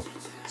ball.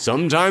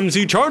 Sometimes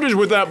he charges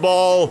with that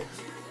ball,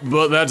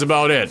 but that's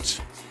about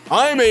it.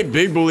 I'm a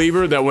big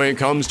believer that when it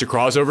comes to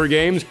crossover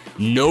games,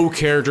 no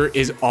character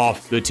is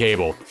off the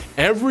table.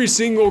 Every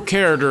single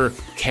character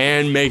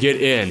can make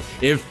it in.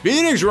 If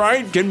Phoenix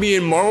Wright can be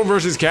in Marvel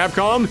Vs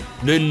Capcom,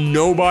 then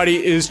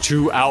nobody is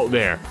too out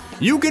there.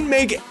 You can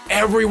make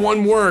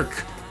everyone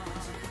work.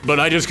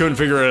 But I just couldn't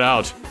figure it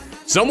out.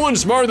 Someone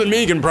smarter than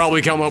me can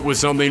probably come up with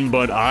something,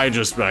 but I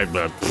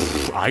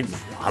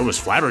was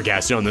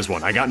flabbergasted on this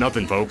one. I got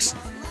nothing, folks.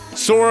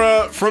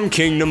 Sora from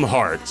Kingdom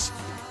Hearts.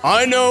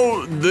 I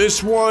know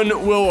this one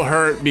will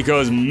hurt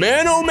because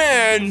man oh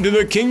man do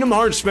the Kingdom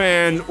Hearts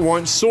fans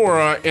want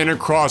Sora in a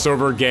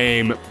crossover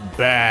game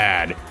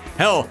bad.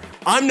 Hell,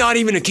 I'm not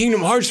even a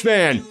Kingdom Hearts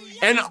fan,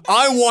 and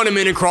I want him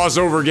in a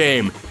crossover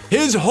game.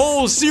 His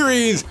whole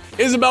series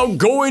is about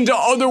going to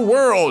other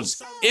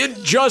worlds.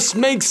 It just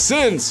makes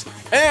sense.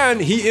 And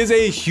he is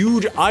a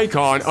huge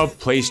icon of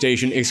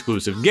PlayStation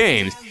exclusive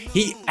games.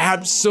 He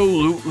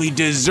absolutely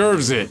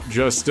deserves it.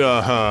 Just,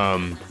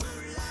 one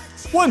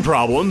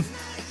problem.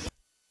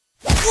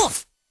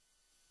 Wolf!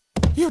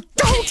 You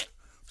don't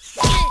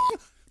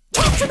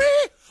talk to me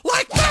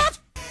like that!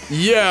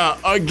 Yeah,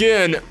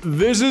 again,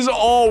 this is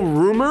all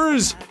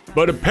rumors,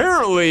 but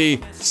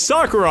apparently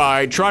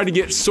Sakurai tried to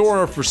get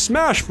Sora for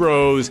Smash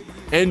Bros,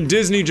 and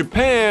Disney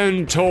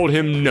Japan told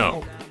him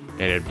no.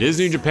 And if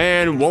Disney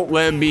Japan won't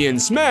let him be in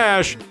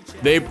Smash,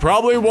 they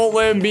probably won't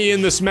let him be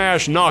in the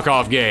Smash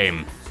knockoff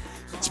game.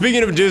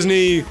 Speaking of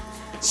Disney,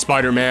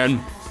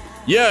 Spider-Man.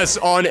 Yes,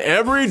 on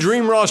every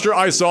dream roster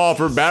I saw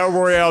for Battle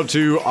Royale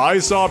 2, I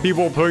saw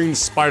people putting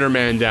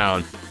Spider-Man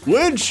down,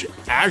 which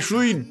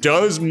actually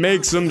does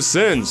make some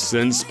sense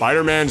since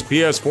Spider-Man's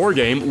PS4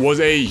 game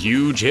was a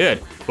huge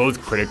hit, both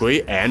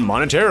critically and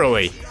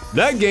monetarily.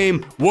 That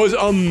game was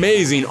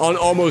amazing on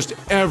almost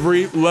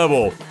every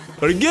level.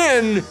 But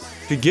again,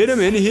 to get him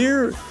in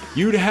here,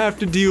 you'd have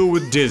to deal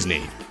with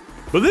Disney.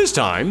 But this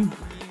time,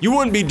 you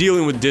wouldn't be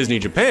dealing with Disney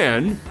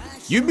Japan,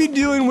 you'd be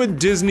dealing with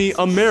Disney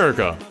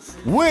America,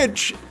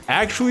 which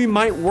actually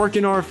might work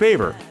in our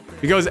favor.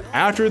 Because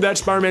after that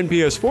Spider-Man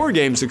PS4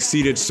 game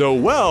succeeded so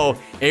well,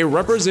 a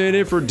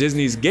representative for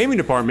Disney's gaming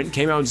department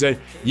came out and said,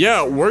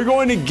 yeah, we're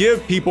going to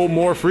give people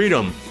more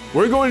freedom.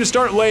 We're going to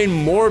start letting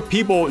more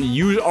people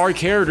use our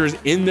characters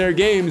in their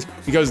games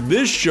because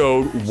this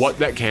showed what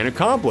that can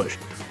accomplish.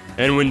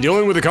 And when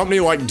dealing with a company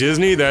like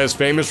Disney that is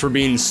famous for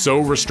being so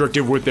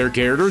restrictive with their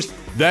characters,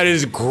 that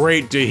is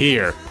great to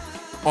hear.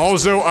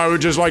 Also, I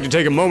would just like to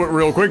take a moment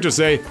real quick to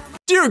say,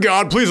 dear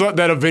God, please let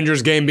that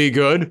Avengers game be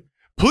good.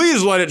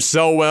 Please let it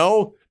sell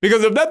well,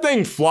 because if that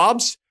thing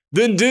flops,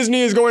 then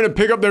Disney is going to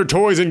pick up their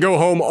toys and go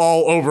home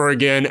all over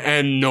again,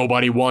 and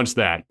nobody wants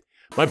that.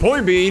 My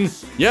point being,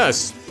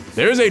 yes,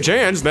 there's a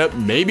chance that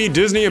maybe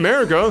Disney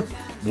America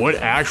would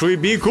actually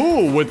be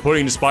cool with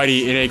putting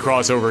Spidey in a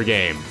crossover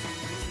game.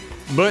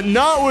 But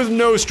not with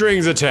no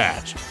strings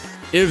attached.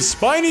 If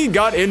Spidey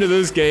got into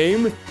this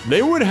game,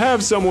 they would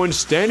have someone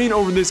standing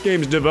over this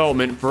game's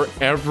development for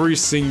every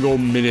single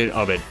minute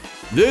of it.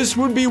 This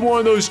would be one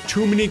of those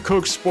too many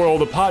cooks spoil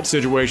the pot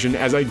situation,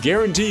 as I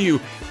guarantee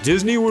you,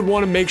 Disney would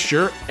want to make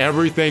sure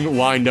everything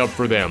lined up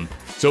for them.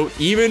 So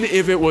even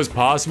if it was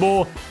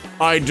possible,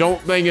 I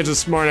don't think it's a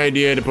smart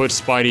idea to put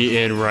Spidey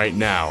in right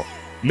now.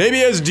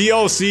 Maybe as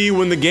DLC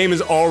when the game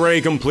is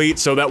already complete,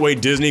 so that way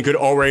Disney could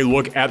already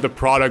look at the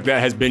product that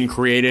has been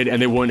created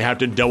and they wouldn't have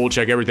to double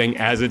check everything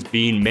as it's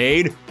being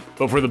made.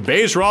 But for the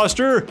base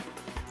roster,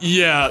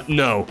 yeah,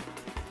 no.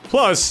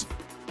 Plus,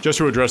 just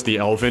to address the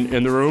elephant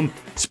in the room,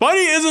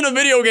 Spidey isn't a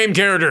video game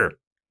character.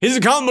 He's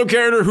a comic book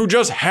character who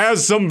just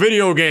has some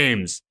video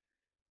games.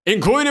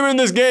 Including him in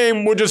this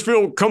game would just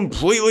feel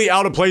completely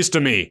out of place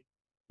to me.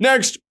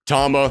 Next,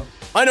 Tamba.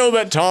 I know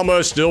that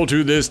Tamba still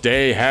to this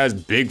day has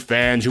big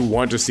fans who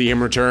want to see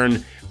him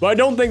return, but I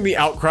don't think the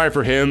outcry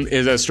for him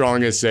is as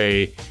strong as,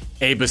 say,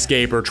 Ape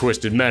Escape or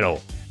Twisted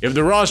Metal. If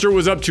the roster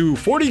was up to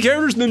 40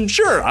 characters, then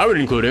sure, I would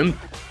include him,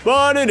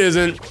 but it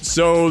isn't,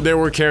 so there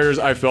were characters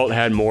I felt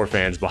had more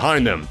fans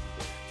behind them.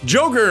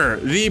 Joker,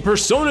 the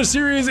Persona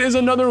series is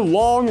another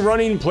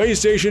long-running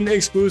PlayStation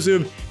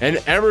exclusive, and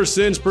ever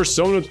since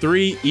Persona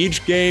 3,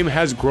 each game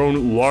has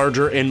grown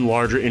larger and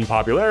larger in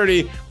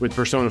popularity, with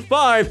Persona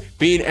 5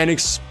 being an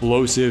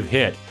explosive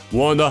hit,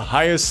 one of the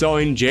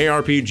highest-selling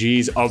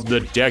JRPGs of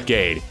the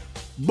decade.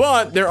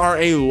 But there are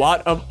a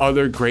lot of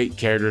other great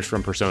characters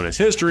from Persona's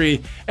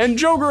history, and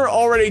Joker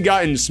already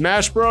got in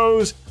Smash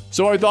Bros.,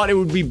 so I thought it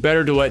would be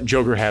better to let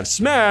Joker have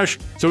Smash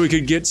so we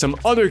could get some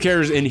other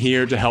characters in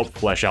here to help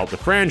flesh out the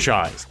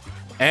franchise.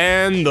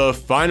 And the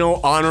final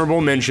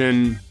honorable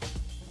mention,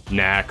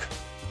 Knack.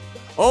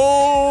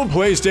 Oh,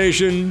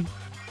 PlayStation.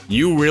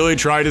 You really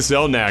tried to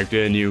sell Knack,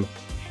 didn't you?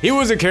 He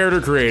was a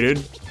character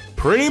created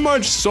pretty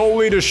much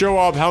solely to show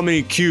off how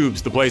many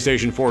cubes the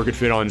PlayStation 4 could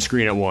fit on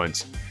screen at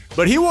once.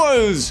 But he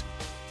was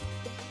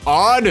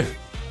odd, and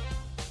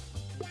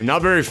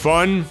not very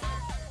fun,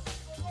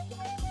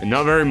 and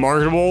not very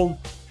marketable.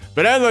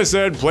 But as I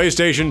said,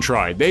 PlayStation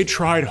tried. They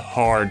tried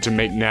hard to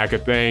make Knack a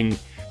thing,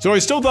 so I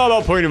still thought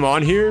about putting him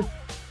on here,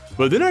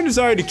 but then I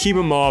decided to keep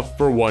him off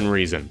for one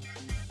reason.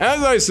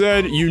 As I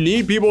said, you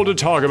need people to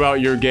talk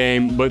about your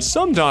game, but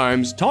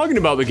sometimes talking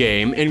about the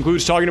game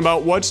includes talking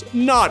about what's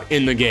not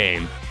in the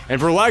game. And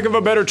for lack of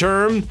a better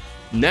term,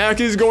 Knack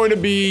is going to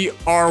be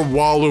our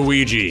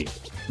Waluigi.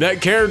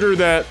 That character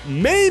that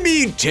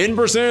maybe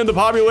 10% of the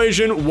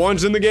population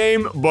wants in the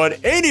game, but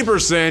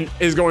 80%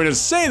 is going to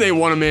say they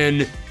want him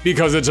in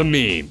because it's a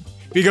meme.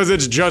 Because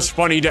it's just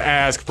funny to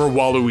ask for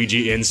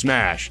Waluigi in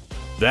Smash.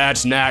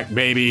 That's Knack,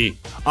 baby.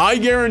 I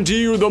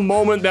guarantee you the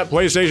moment that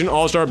PlayStation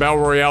All-Star Battle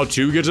Royale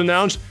 2 gets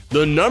announced,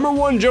 the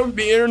 #1 joke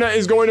the internet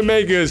is going to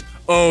make is,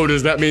 oh,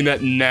 does that mean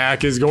that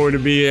Knack is going to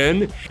be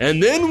in?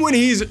 And then when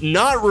he's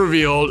not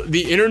revealed,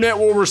 the internet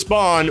will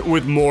respond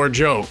with more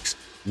jokes.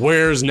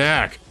 Where's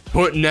Knack?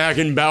 Put Knack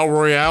in Battle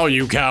Royale,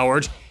 you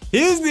cowards.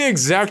 He is the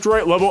exact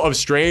right level of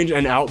strange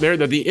and out there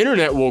that the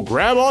internet will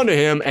grab onto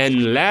him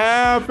and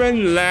laugh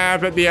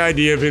at the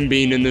idea of him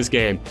being in this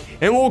game.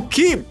 And we'll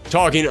keep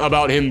talking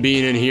about him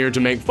being in here to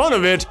make fun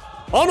of it,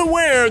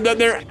 unaware that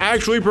they're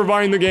actually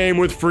providing the game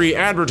with free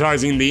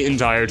advertising the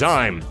entire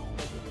time.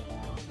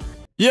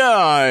 Yeah,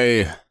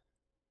 I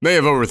may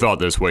have overthought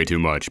this way too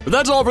much, but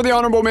that's all for the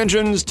honorable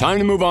mentions. Time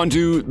to move on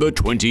to the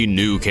 20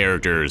 new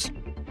characters.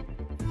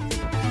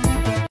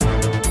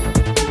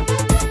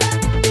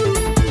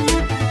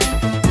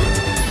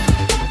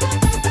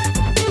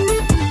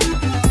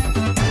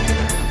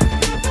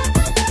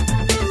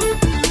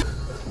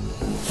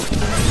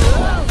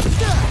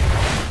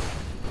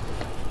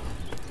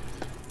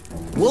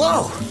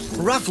 Whoa,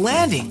 rough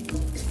landing.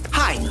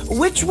 Hi,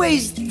 which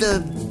way's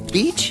the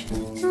beach?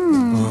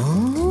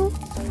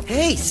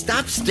 Hey,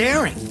 stop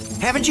staring.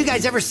 Haven't you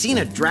guys ever seen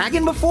a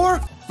dragon before?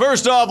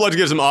 First off, let's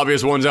get some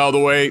obvious ones out of the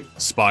way.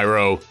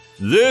 Spyro.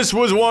 This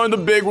was one of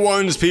the big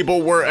ones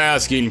people were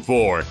asking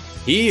for.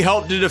 He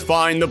helped to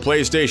define the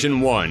PlayStation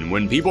 1.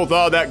 When people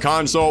thought of that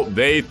console,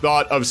 they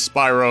thought of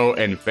Spyro,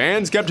 and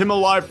fans kept him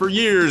alive for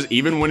years,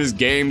 even when his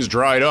games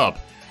dried up.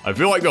 I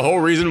feel like the whole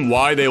reason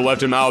why they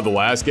left him out of the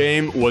last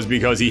game was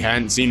because he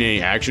hadn't seen any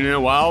action in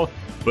a while,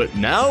 but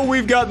now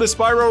we've got the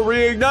Spyro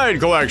Reignited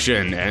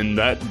collection, and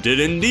that did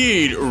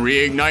indeed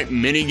reignite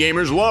many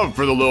gamers' love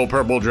for the little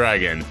purple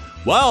dragon,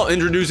 while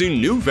introducing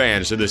new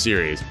fans to the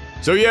series.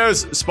 So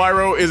yes,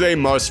 Spyro is a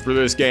must for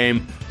this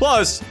game,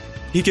 plus,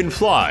 he can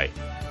fly,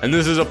 and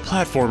this is a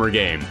platformer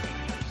game.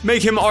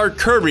 Make him our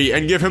Kirby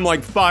and give him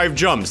like 5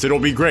 jumps, it'll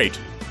be great.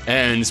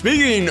 And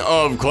speaking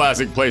of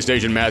classic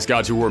PlayStation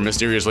mascots who were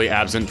mysteriously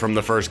absent from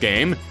the first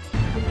game,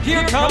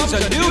 Here comes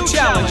a new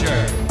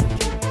challenger.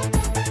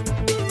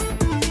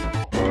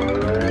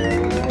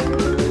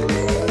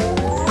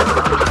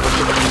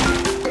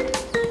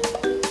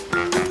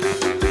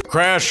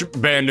 Crash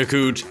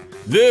Bandicoot.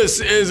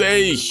 This is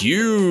a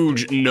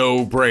huge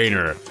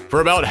no-brainer. For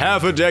about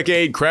half a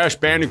decade, Crash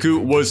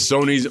Bandicoot was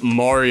Sony's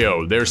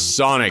Mario, their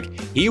Sonic.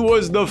 He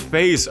was the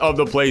face of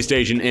the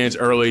PlayStation in its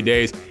early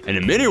days, and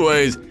in many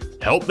ways,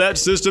 helped that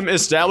system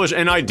establish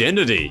an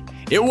identity.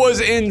 It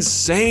was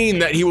insane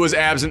that he was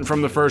absent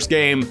from the first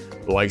game.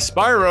 Like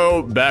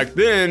Spyro, back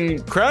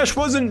then, Crash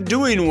wasn't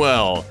doing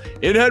well.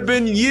 It had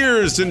been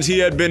years since he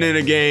had been in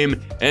a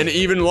game, and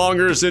even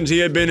longer since he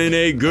had been in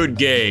a good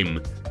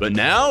game. But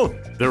now,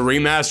 the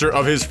remaster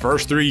of his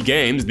first 3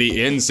 games,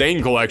 the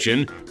Insane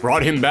Collection,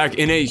 brought him back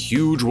in a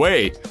huge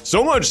way.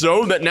 So much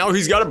so that now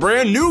he's got a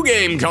brand new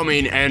game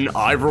coming, and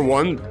I, for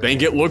one,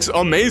 think it looks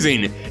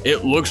amazing.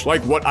 It looks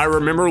like what I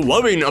remember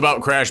loving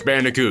about Crash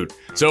Bandicoot.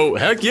 So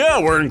heck yeah,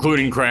 we're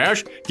including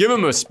Crash. Give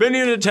him a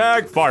spinning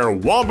attack, fire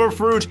Wampa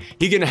Fruit.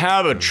 He can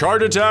have a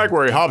charge attack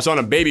where he hops on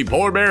a baby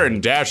polar bear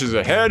and dashes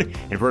ahead.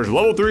 And for his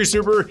level 3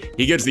 super,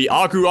 he gets the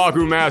Aku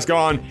Aku mask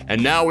on,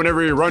 and now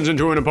whenever he runs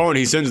into an opponent,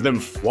 he sends them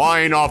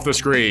flying off the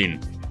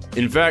screen.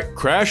 In fact,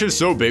 Crash is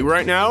so big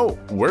right now,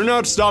 we're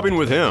not stopping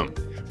with him.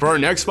 For our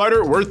next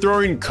fighter, we're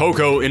throwing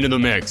Coco into the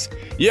mix.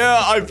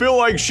 Yeah, I feel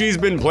like she's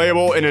been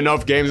playable in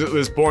enough games at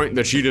this point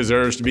that she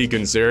deserves to be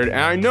considered, and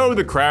I know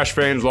the Crash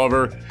fans love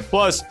her.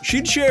 Plus,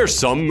 she'd share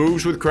some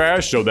moves with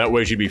Crash, so that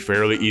way she'd be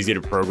fairly easy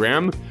to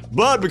program.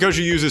 But because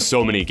she uses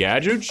so many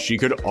gadgets, she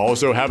could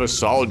also have a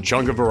solid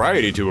chunk of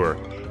variety to her.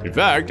 In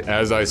fact,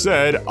 as I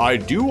said, I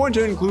do want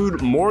to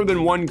include more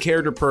than one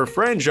character per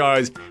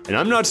franchise, and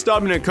I'm not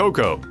stopping at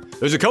Coco.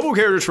 There's a couple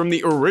characters from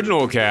the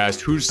original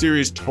cast whose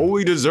series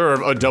totally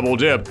deserve a double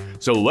dip,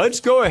 so let's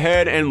go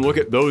ahead and look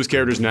at those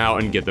characters now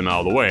and get them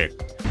out of the way.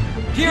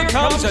 Here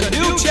comes a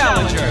new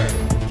challenger.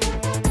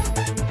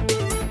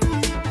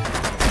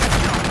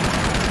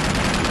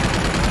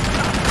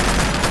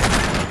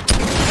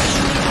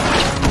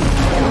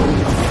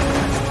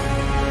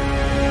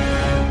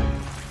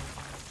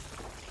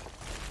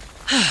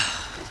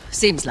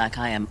 Seems like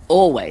I am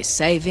always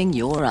saving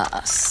your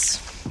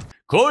ass.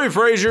 Chloe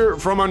Frazier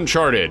from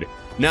Uncharted.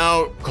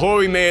 Now,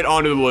 Chloe made it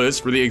onto the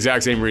list for the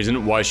exact same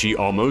reason why she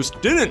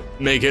almost didn't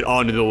make it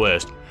onto the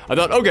list. I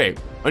thought, okay,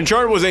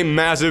 Uncharted was a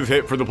massive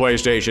hit for the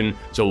PlayStation,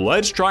 so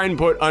let's try and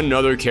put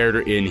another character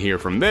in here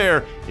from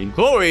there, and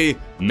Chloe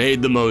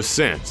made the most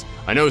sense.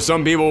 I know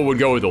some people would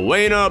go with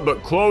Elena,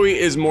 but Chloe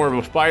is more of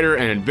a fighter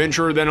and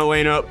adventurer than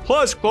Elena,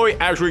 plus Chloe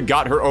actually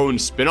got her own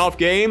spin-off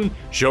game,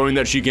 showing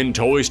that she can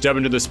totally step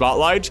into the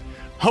spotlight.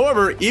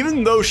 However,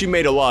 even though she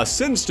made a lot of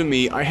sense to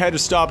me, I had to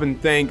stop and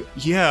think,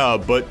 yeah,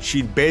 but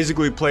she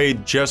basically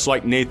played just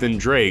like Nathan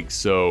Drake,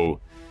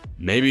 so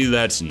maybe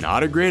that's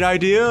not a great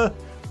idea?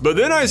 But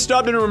then I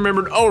stopped and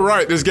remembered, oh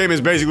right, this game is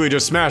basically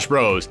just Smash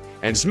Bros.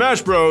 And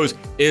Smash Bros.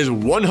 Is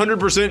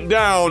 100%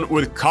 down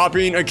with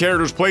copying a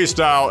character's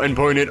playstyle and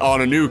putting it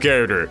on a new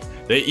character.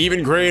 They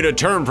even created a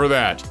term for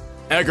that,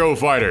 Echo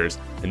Fighters.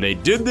 And they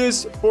did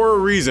this for a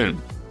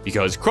reason,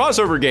 because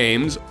crossover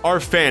games are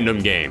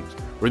fandom games,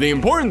 where the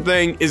important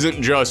thing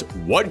isn't just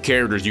what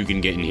characters you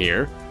can get in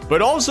here,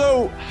 but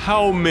also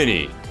how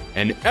many.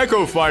 And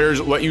Echo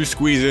Fighters let you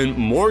squeeze in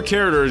more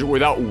characters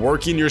without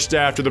working your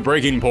staff to the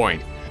breaking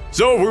point.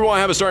 So if we want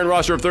to have a starting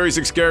roster of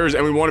 36 characters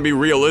and we want to be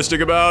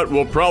realistic about,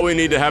 we'll probably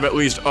need to have at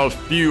least a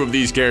few of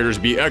these characters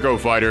be Echo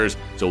Fighters,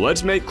 so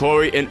let's make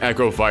Chloe an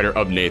Echo Fighter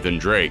of Nathan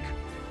Drake.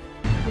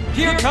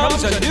 Here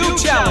comes a new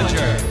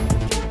challenger.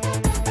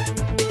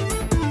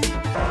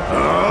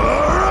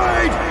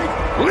 Alright,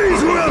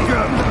 please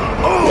welcome,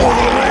 all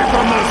the way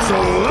from the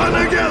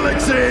Solana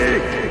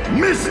Galaxy,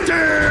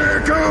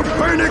 Mr.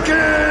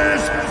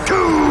 Copernicus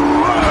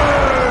Quark!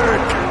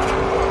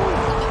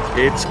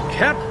 It's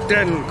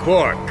Captain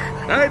Quark.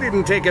 I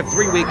didn't take a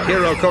 3-week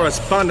hero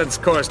correspondence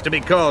course to be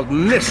called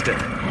Mr.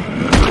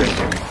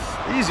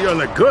 Easy on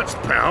the guts,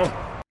 pal.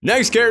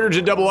 Next character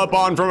to double up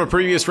on from a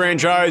previous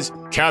franchise,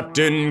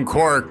 Captain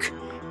Quark.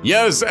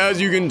 Yes, as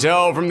you can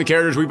tell from the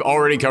characters we've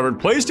already covered,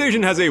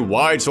 PlayStation has a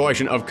wide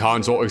selection of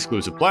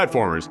console-exclusive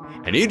platformers,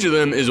 and each of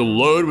them is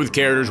loaded with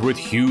characters with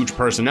huge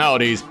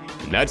personalities,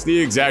 and that's the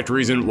exact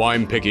reason why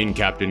I'm picking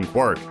Captain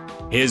Quark.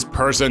 His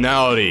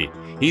personality.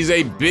 He's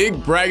a big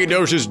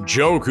braggadocious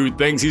joke who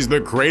thinks he's the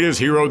greatest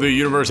hero the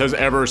universe has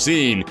ever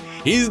seen.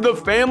 He's the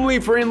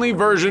family-friendly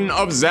version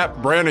of Zap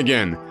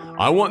Brannigan.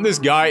 I want this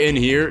guy in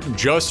here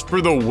just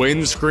for the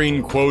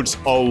windscreen quotes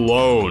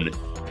alone.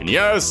 And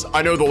yes,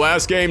 I know the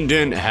last game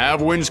didn't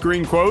have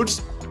windscreen quotes,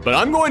 but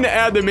I'm going to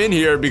add them in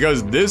here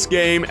because this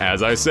game,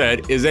 as I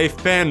said, is a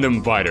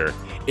fandom fighter.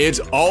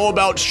 It's all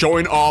about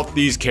showing off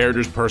these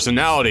characters'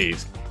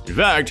 personalities. In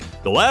fact,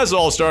 the last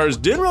All-Stars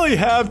didn't really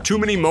have too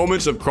many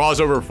moments of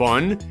crossover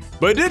fun,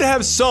 but it did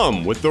have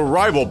some with the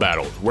rival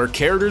battles, where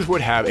characters would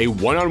have a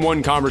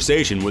one-on-one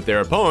conversation with their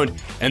opponent,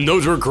 and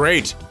those were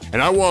great.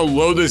 And I want to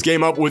load this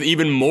game up with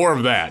even more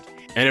of that.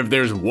 And if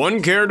there's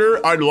one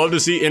character I'd love to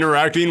see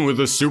interacting with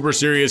a super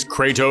serious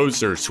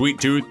Kratos or Sweet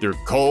Tooth or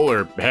Cole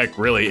or heck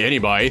really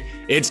anybody,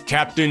 it's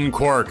Captain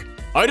Quark.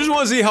 I just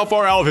want to see how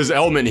far out of his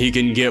element he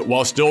can get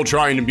while still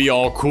trying to be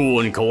all cool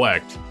and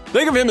collect.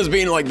 Think of him as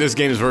being like this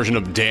game's version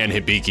of Dan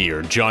Hibiki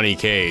or Johnny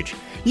Cage.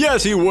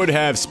 Yes, he would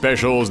have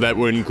specials that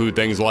would include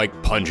things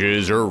like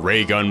punches or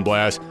ray gun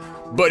blasts,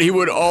 but he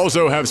would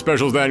also have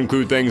specials that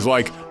include things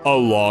like a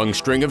long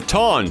string of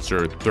taunts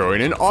or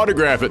throwing an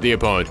autograph at the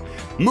opponent.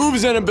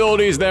 Moves and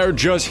abilities that are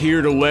just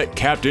here to let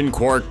Captain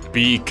Quark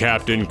be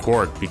Captain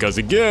Quark, because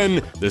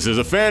again, this is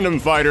a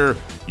fandom fighter.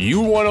 You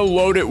want to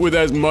load it with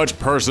as much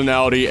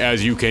personality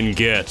as you can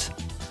get.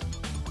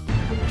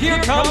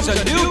 Here comes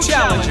a new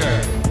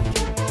challenger.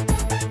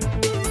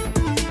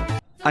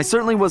 I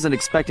certainly wasn't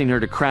expecting her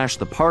to crash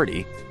the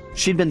party.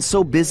 She'd been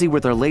so busy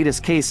with her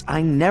latest case,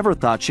 I never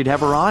thought she'd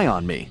have her eye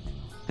on me.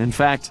 In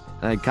fact,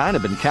 I'd kind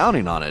of been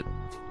counting on it.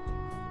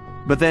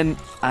 But then,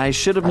 I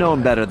should have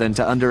known better than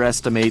to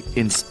underestimate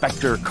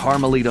Inspector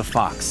Carmelita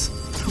Fox.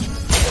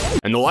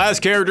 And the last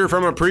character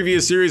from a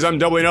previous series I'm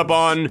doubling up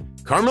on,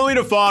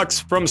 Carmelita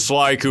Fox from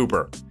Sly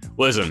Cooper.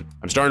 Listen,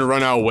 I'm starting to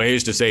run out of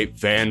ways to say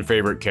fan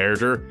favorite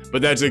character,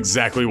 but that's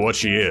exactly what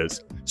she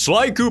is.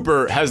 Sly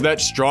Cooper has that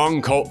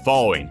strong cult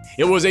following.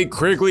 It was a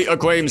critically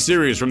acclaimed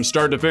series from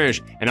start to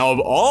finish, and out of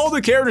all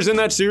the characters in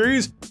that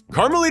series,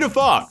 Carmelita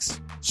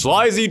Fox,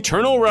 Sly's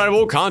eternal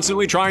rival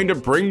constantly trying to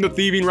bring the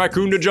thieving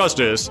raccoon to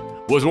justice,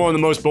 was one of the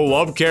most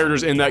beloved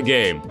characters in that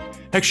game.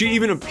 Heck, she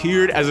even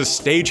appeared as a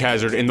stage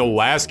hazard in the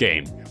last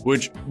game,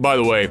 which, by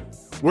the way,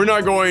 we're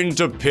not going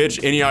to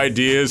pitch any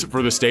ideas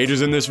for the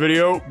stages in this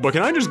video, but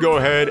can I just go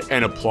ahead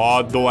and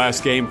applaud the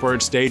last game for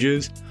its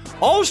stages?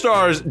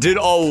 All-Stars did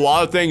a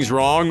lot of things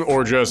wrong,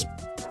 or just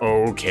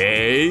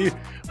okay,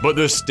 but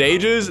the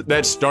stages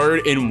that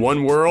started in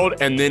one world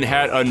and then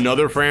had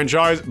another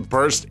franchise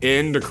burst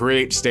in to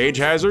create stage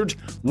hazards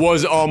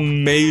was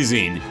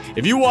amazing.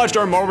 If you watched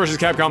our Marvel Vs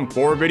Capcom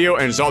 4 video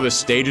and saw the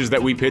stages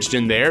that we pitched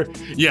in there,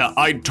 yeah,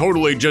 I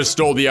totally just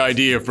stole the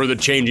idea for the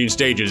changing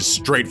stages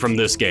straight from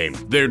this game.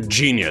 They're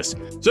genius.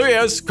 So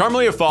yes,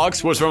 Carmelita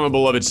Fox was from a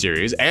beloved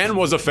series and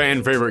was a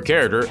fan favorite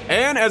character,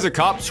 and as a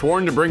cop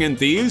sworn to bring in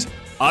thieves,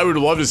 I would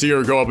love to see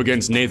her go up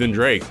against Nathan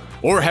Drake,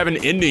 or have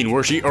an ending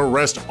where she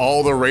arrests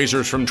all the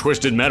racers from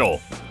Twisted Metal.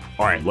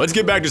 Alright, let's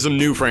get back to some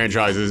new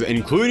franchises,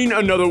 including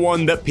another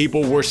one that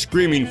people were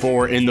screaming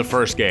for in the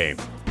first game.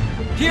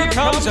 Here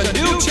comes a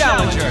new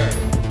challenger!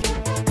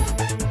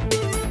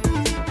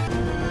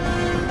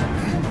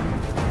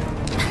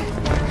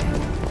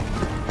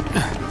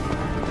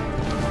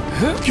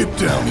 Get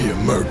down here,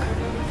 Merc.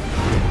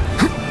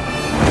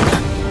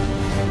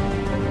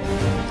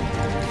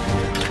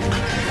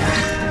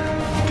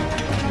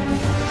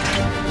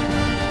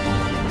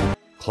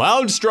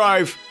 Cloud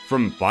Strife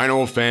from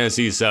Final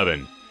Fantasy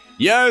VII.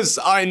 Yes,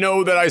 I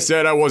know that I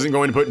said I wasn't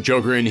going to put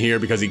Joker in here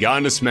because he got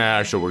into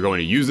Smash, so we're going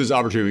to use this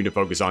opportunity to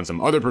focus on some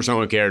other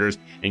Persona characters,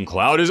 and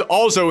Cloud is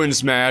also in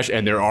Smash,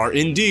 and there are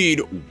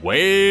indeed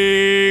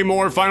way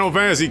more Final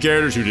Fantasy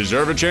characters who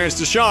deserve a chance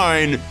to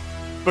shine,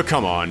 but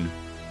come on.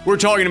 We're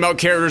talking about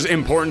characters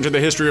important to the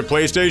history of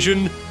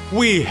PlayStation.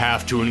 We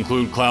have to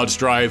include Cloud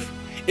Strife.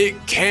 It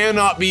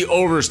cannot be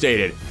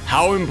overstated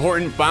how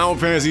important Final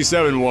Fantasy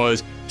VII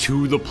was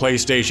to the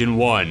PlayStation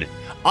 1.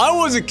 I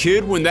was a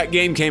kid when that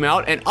game came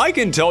out, and I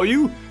can tell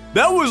you,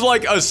 that was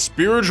like a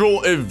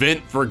spiritual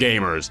event for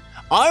gamers.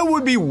 I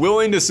would be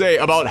willing to say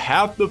about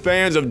half the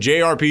fans of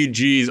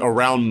JRPGs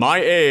around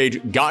my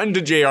age got into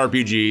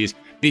JRPGs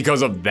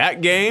because of that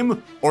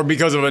game, or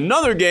because of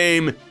another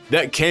game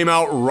that came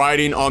out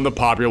riding on the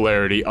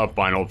popularity of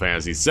Final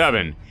Fantasy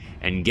VII.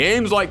 And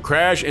games like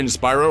Crash and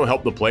Spyro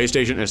helped the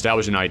PlayStation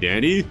establish an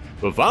identity,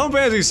 but Final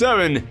Fantasy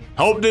VII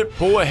helped it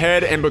pull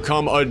ahead and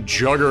become a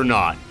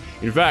juggernaut.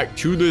 In fact,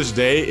 to this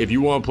day, if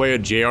you want to play a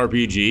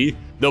JRPG,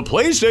 the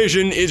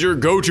PlayStation is your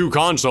go-to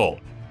console,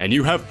 and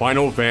you have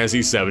Final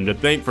Fantasy VII to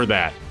thank for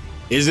that.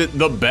 Is it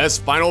the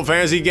best Final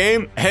Fantasy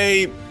game?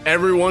 Hey,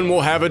 everyone will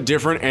have a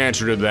different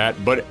answer to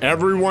that, but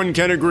everyone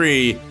can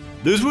agree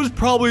this was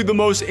probably the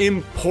most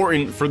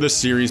important for the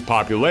series'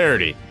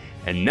 popularity.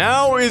 And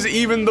now is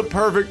even the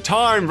perfect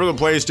time for the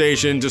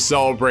PlayStation to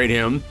celebrate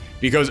him,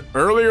 because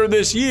earlier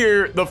this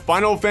year, the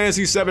Final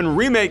Fantasy VII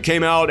Remake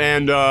came out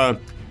and,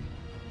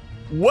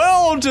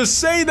 well, to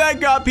say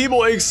that got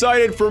people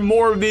excited for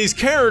more of these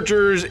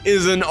characters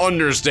is an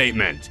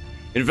understatement.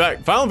 In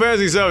fact, Final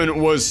Fantasy VII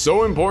was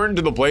so important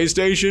to the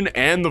PlayStation,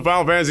 and the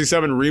Final Fantasy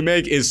VII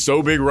Remake is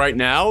so big right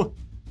now,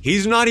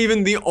 he's not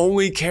even the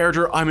only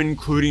character I'm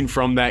including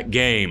from that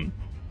game.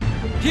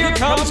 Here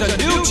comes a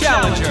new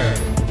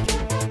challenger!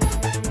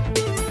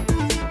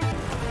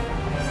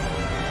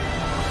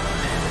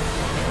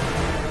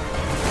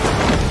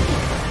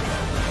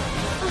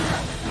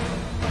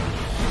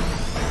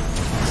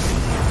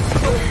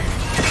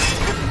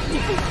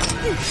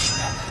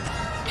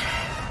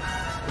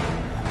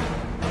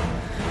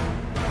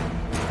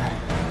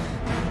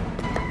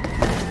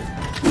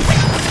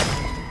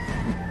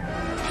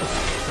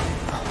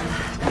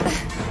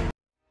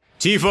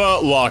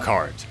 Tifa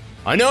Lockhart.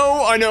 I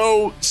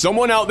know,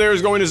 someone out there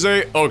is going to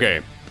say, okay,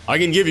 I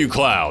can give you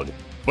Cloud,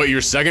 but your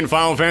second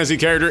Final Fantasy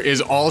character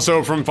is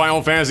also from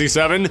Final Fantasy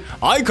VII?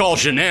 I call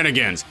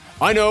shenanigans.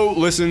 I know,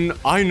 listen,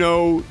 I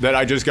know that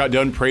I just got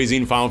done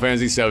praising Final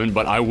Fantasy VII,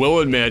 but I will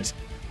admit,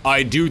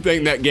 I do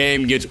think that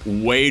game gets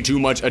way too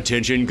much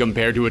attention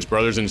compared to its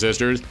brothers and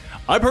sisters.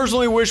 I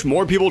personally wish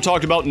more people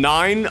talked about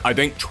 9. I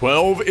think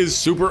 12 is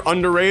super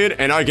underrated,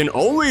 and I can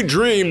only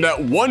dream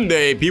that one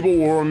day people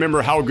will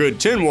remember how good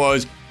 10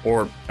 was,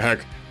 or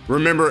heck,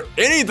 remember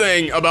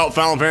anything about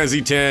Final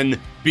Fantasy X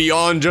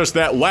beyond just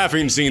that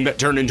laughing scene that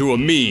turned into a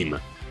meme.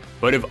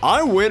 But if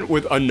I went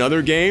with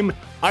another game,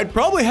 I'd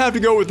probably have to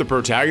go with the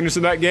protagonist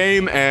of that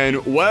game,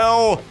 and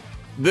well,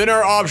 then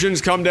our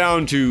options come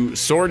down to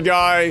Sword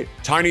Guy,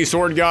 Tiny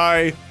Sword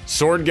Guy,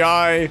 Sword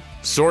Guy,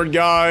 Sword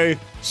Guy,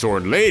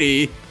 Sword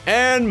Lady,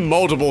 and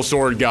Multiple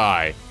Sword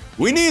Guy.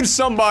 We need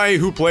somebody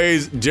who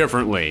plays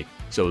differently,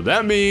 so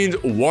that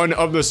means one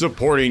of the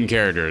supporting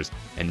characters.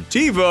 And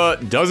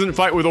Tifa doesn't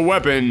fight with a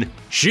weapon,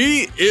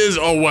 she is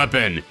a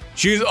weapon.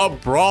 She's a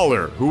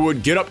brawler who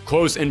would get up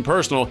close and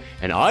personal,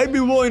 and I'd be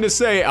willing to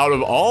say out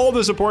of all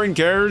the supporting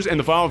characters in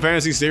the Final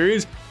Fantasy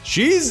series,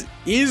 she's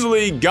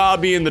easily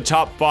gotta be in the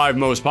top 5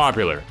 most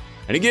popular.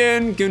 And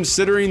again,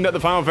 considering that the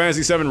Final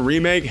Fantasy VII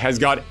Remake has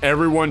got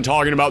everyone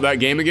talking about that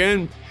game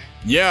again,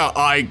 yeah,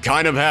 I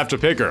kind of have to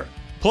pick her.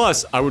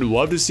 Plus, I would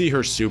love to see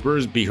her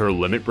supers be her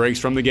limit breaks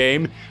from the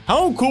game.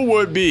 How cool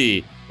would it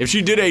be if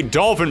she did a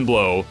dolphin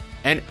blow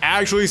and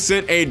actually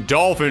sent a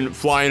dolphin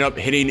flying up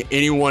hitting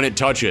anyone it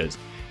touches?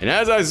 And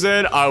as I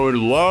said, I would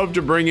love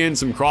to bring in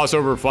some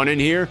crossover fun in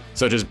here,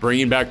 such as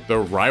bringing back the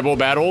rival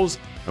battles.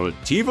 And with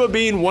Tifa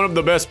being one of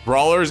the best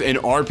brawlers in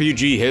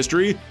RPG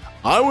history,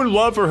 I would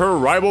love for her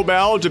rival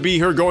battle to be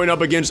her going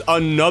up against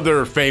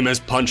another famous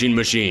punching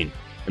machine.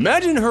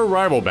 Imagine her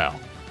rival battle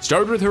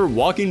start with her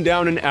walking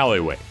down an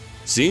alleyway,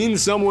 seeing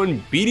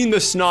someone beating the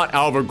snot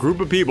out of a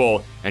group of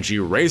people, and she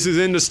races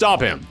in to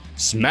stop him,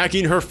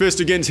 smacking her fist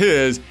against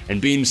his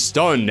and being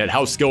stunned at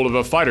how skilled of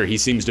a fighter he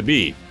seems to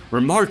be,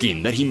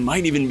 remarking that he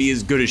might even be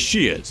as good as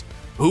she is.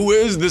 Who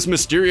is this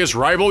mysterious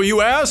rival,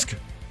 you ask?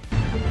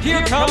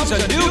 Here comes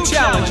a new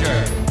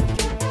challenger!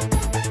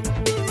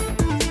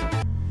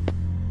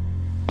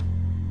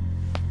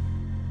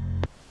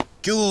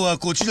 今日は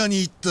こちら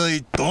に一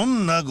体ど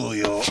んなご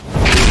用？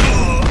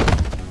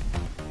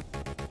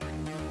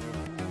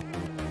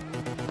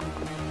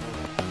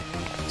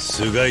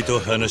菅井と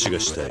話が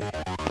したい。だが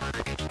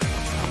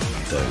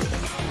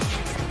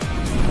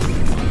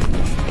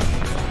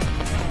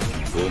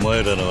お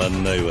前らの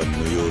案内は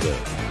無用だ。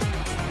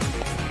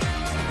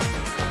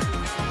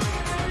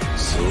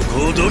そ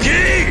こをど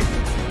け！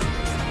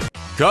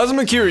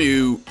 Kazuma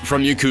Kiryu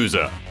from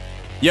Yakuza.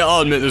 Yeah,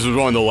 I'll admit this was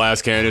one of the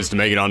last candidates to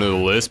make it onto the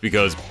list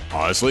because,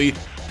 honestly,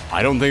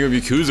 I don't think of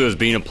Yakuza as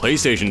being a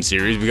PlayStation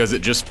series because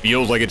it just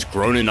feels like it's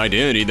grown in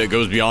identity that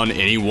goes beyond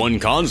any one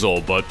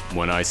console. But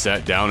when I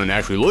sat down and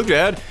actually looked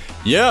at it,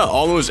 yeah,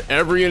 almost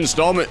every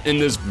installment in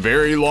this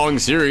very long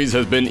series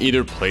has been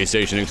either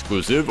PlayStation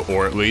exclusive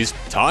or at least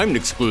timed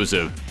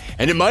exclusive.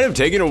 And it might have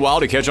taken a while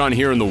to catch on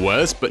here in the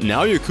West, but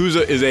now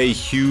Yakuza is a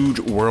huge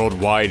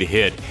worldwide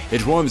hit.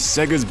 It's one of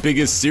Sega's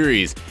biggest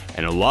series,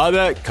 and a lot of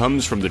that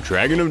comes from the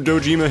Dragon of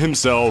Dojima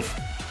himself,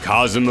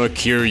 Kazuma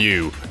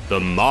Kiryu, the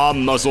mob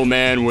muscle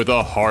man with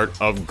a heart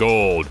of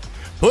gold.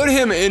 Put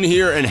him in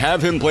here and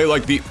have him play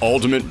like the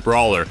ultimate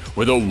brawler,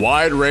 with a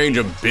wide range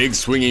of big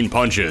swinging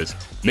punches.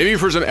 Maybe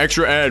for some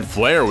extra added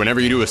flair,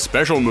 whenever you do a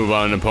special move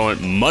on an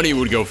opponent, money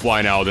would go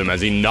flying out of them as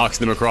he knocks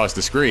them across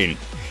the screen.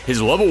 His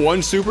level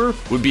 1 super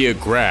would be a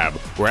grab,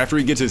 where after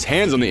he gets his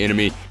hands on the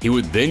enemy, he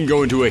would then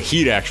go into a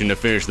heat action to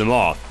finish them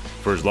off.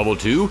 For his level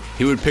 2,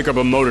 he would pick up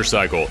a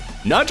motorcycle,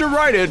 not to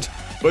ride it,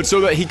 but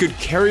so that he could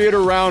carry it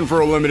around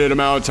for a limited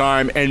amount of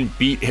time and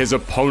beat his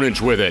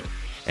opponents with it.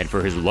 And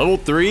for his level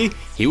 3,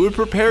 he would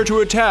prepare to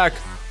attack,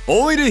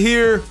 only to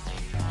hear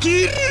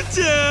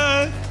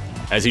Kiryu-chan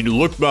as he'd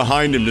look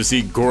behind him to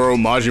see Goro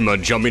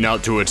Majima jumping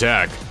out to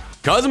attack.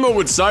 Kazuma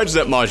would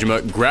sidestep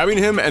Majima, grabbing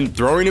him and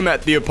throwing him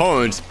at the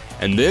opponents,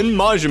 and then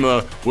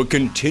Majima would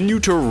continue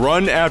to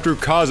run after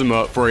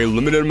Kazuma for a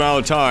limited amount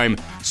of time,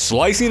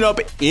 slicing up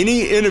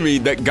any enemy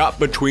that got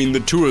between the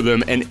two of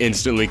them and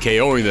instantly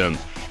KOing them.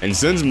 And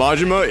since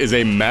Majima is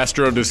a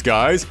master of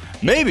disguise,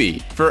 maybe,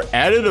 for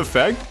added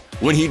effect,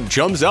 when he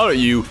jumps out at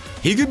you,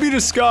 he could be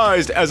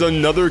disguised as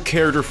another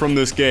character from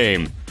this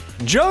game.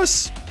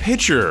 Just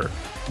picture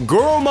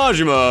Goro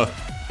Majima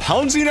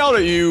pouncing out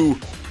at you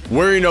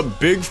wearing a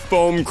big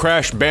foam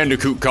Crash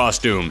Bandicoot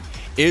costume.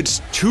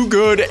 It's too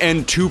good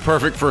and too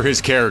perfect for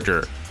his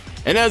character.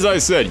 And as I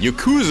said,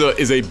 Yakuza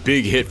is a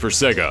big hit for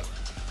Sega.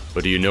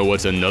 But do you know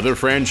what's another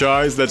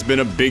franchise that's been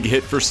a big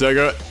hit for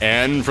Sega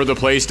and for the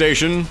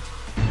PlayStation?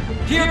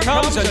 Here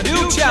comes a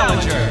new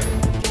challenger!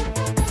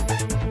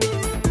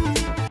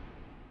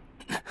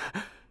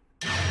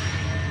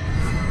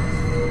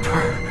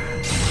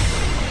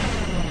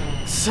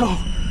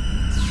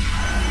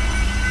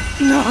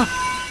 No.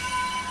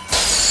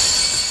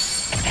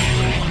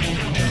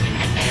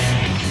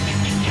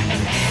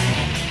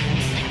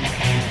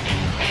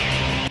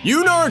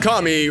 Yu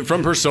Narukami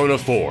from Persona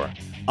 4.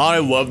 I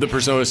love the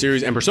Persona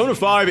series, and Persona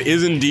 5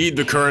 is indeed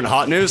the current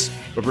hotness,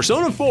 but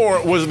Persona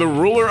 4 was the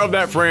ruler of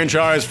that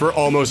franchise for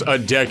almost a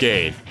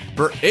decade.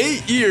 For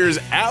 8 years,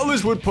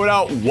 Atlus would put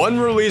out one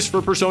release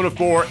for Persona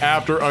 4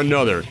 after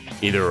another.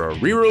 Either a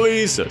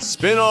re-release, a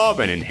spin-off,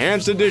 an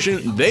enhanced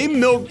edition. They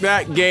milked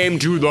that game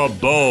to the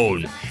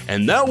bone.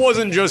 And that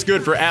wasn't just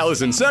good for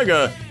Atlus and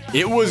Sega,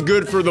 it was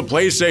good for the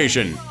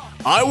PlayStation.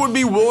 I would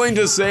be willing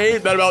to say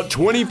that about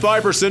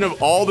 25%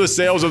 of all the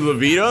sales of the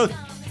Vita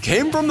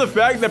came from the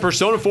fact that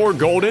Persona 4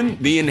 Golden,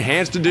 the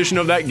enhanced edition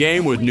of that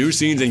game with new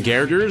scenes and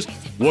characters,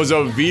 was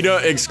a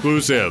Vita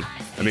exclusive.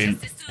 I mean,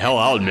 hell,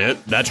 I'll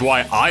admit, that's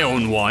why I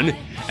own one.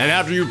 And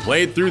after you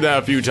played through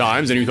that a few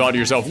times and you thought to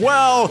yourself,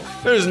 well,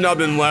 there's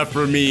nothing left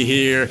for me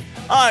here,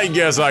 I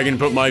guess I can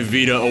put my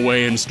Vita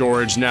away in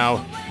storage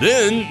now.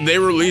 Then they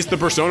released the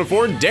Persona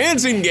 4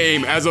 dancing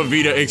game as a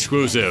Vita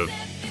exclusive.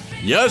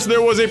 Yes,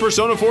 there was a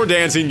Persona 4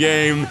 dancing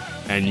game,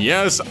 and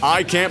yes,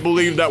 I can't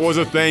believe that was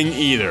a thing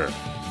either.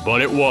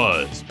 But it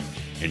was.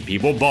 And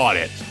people bought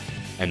it.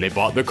 And they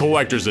bought the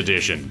collector's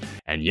edition.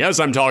 And yes,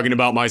 I'm talking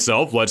about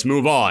myself, let's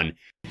move on.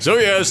 So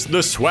yes,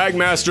 the swag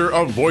master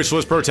of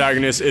voiceless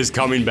protagonists is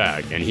coming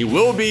back, and he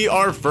will be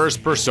our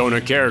first Persona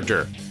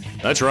character.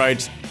 That's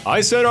right,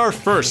 I said our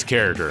first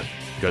character,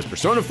 because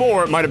Persona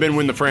 4 might have been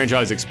when the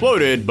franchise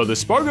exploded, but the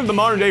spark of the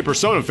modern day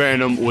Persona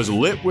fandom was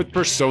lit with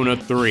Persona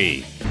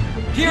 3.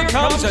 Here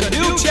comes a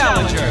new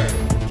challenger!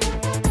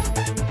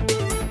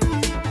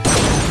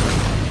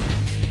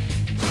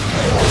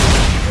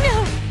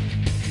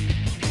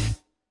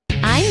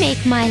 I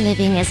make my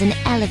living as an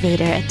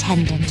elevator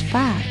attendant,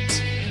 but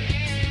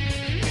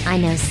I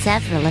know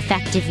several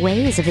effective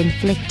ways of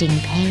inflicting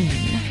pain.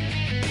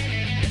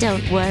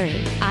 Don't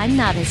worry, I'm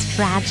not as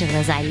fragile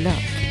as I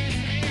look.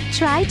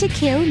 Try to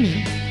kill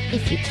me,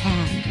 if you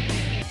can.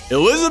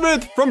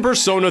 Elizabeth from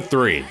Persona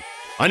 3.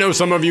 I know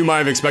some of you might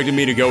have expected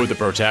me to go with the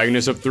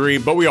protagonist of 3,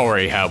 but we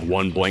already have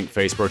one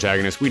blank-faced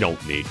protagonist, we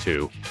don't need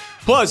two.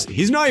 Plus,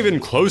 he's not even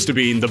close to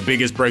being the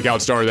biggest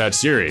breakout star of that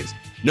series.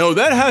 No,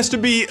 that has to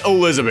be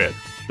Elizabeth,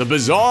 the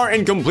bizarre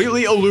and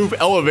completely aloof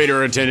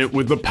elevator attendant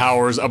with the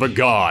powers of a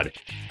god.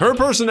 Her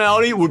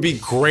personality would be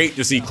great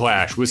to see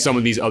clash with some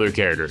of these other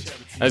characters.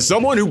 As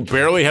someone who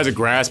barely has a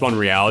grasp on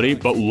reality,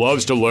 but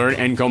loves to learn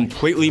and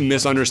completely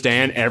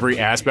misunderstand every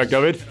aspect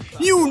of it,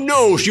 you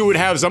know she would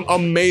have some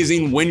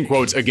amazing win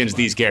quotes against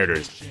these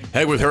characters.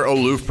 Heck, with her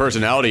aloof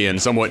personality and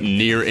somewhat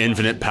near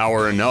infinite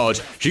power and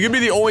knowledge, she could be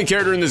the only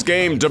character in this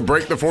game to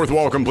break the fourth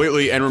wall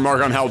completely and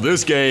remark on how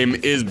this game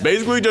is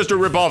basically just a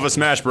ripoff of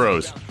Smash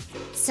Bros.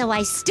 So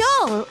I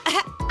stole,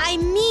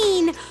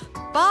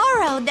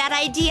 borrowed that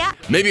idea.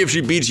 Maybe if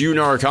she beats Yu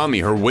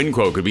Narukami, her win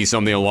quote could be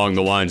something along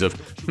the lines of,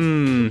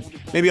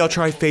 maybe I'll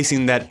try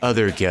facing that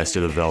other guest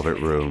of the Velvet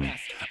Room.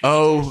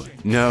 Oh,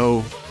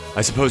 no,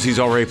 I suppose he's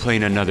already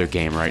playing another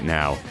game right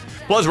now.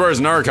 Plus,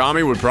 whereas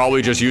Narukami would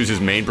probably just use his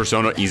main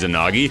persona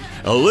Izanagi,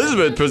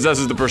 Elizabeth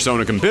possesses the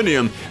Persona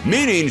Compendium,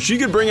 meaning she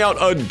could bring out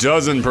a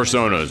dozen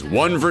personas,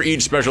 one for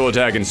each special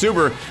attack and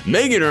super,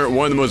 making her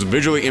one of the most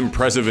visually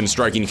impressive and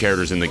striking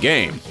characters in the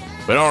game.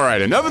 But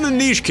alright, enough of the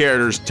niche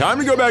characters, time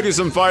to go back to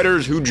some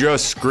fighters who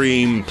just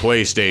scream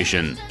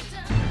PlayStation.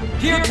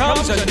 Here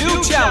comes a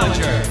new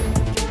challenger!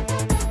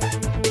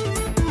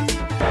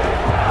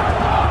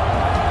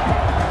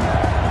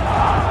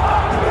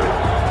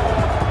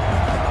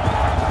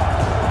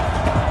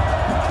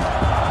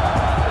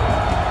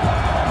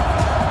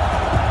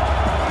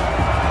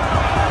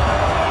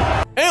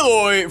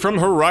 Aloy from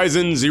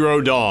Horizon Zero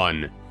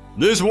Dawn.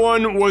 This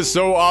one was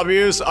so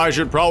obvious, I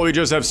should probably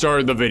just have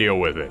started the video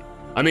with it.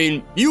 I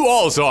mean, you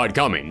all saw it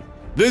coming.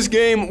 This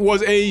game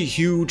was a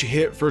huge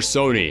hit for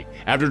Sony.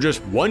 After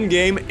just one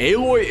game,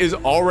 Aloy is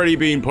already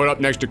being put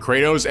up next to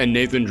Kratos and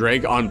Nathan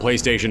Drake on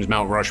PlayStation's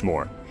Mount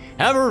Rushmore.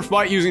 Have her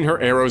fight using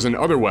her arrows and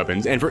other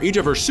weapons, and for each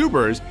of her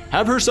supers,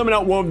 have her summon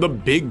out one of the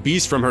big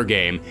beasts from her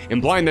game,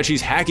 implying that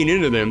she's hacking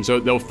into them so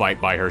they'll fight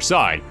by her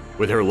side,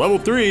 with her level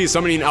 3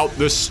 summoning out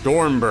the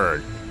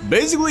Stormbird.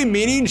 Basically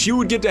meaning she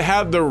would get to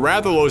have the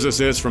Rathalos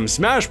assist from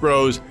Smash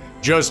Bros,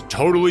 just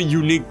totally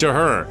unique to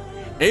her.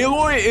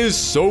 Aloy is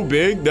so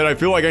big that I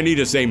feel like I need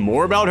to say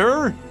more about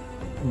her.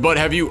 But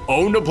have you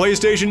owned a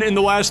PlayStation in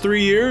the last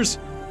 3 years?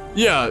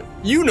 Yeah,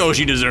 you know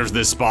she deserves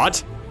this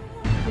spot.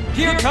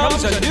 Here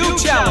comes a new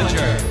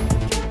challenger!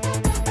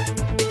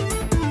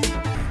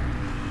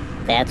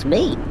 That's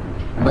me.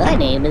 My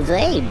name is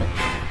Abe.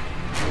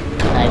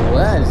 I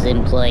was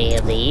Employee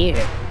of the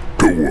Year.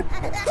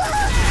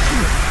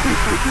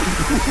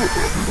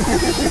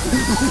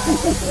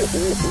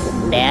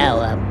 Now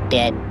I'm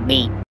dead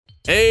meat.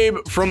 Abe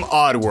from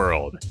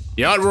Oddworld.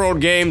 The Oddworld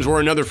games were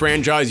another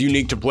franchise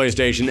unique to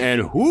PlayStation,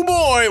 and hoo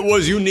boy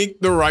was unique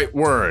the right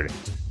word.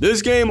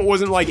 This game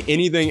wasn't like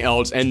anything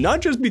else, and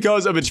not just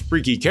because of its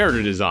freaky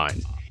character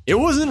design. It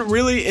wasn't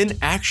really an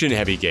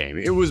action-heavy game.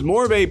 It was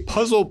more of a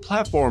puzzle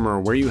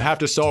platformer where you have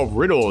to solve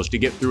riddles to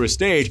get through a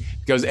stage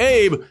because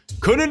Abe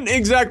couldn't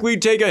exactly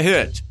take a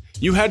hit.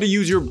 You had to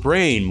use your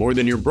brain more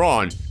than your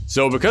brawn.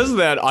 So because of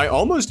that, I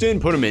almost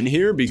didn't put him in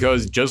here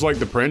because just like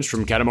the prince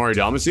from Katamari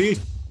Damacy,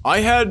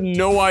 I had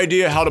no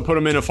idea how to put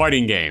him in a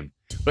fighting game.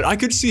 But I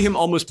could see him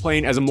almost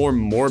playing as a more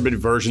morbid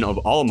version of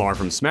Olimar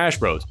from Smash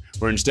Bros,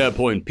 where instead of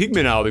pulling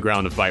Pikmin out of the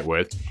ground to fight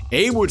with,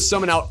 Abe would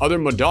summon out other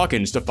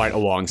Modokans to fight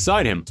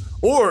alongside him,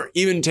 or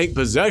even take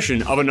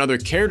possession of another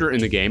character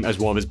in the game as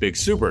one of his big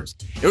supers.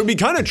 It would be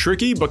kind of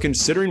tricky, but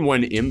considering what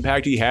an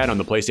impact he had on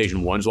the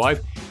PlayStation 1's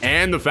life,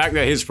 and the fact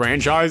that his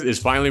franchise is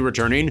finally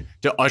returning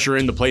to usher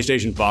in the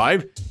PlayStation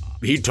 5,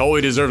 he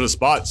totally deserves a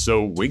spot,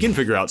 so we can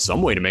figure out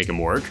some way to make him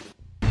work.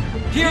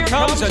 Here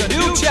comes a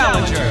new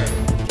challenger!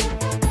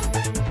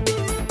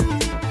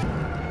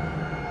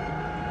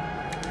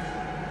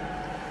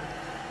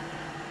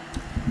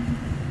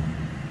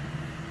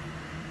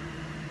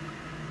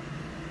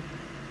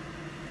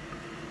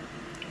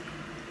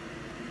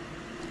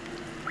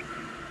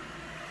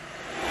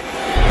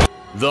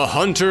 The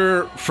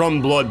Hunter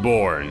from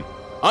Bloodborne.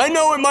 I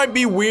know it might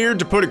be weird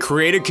to put a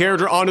creative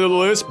character onto the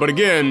list, but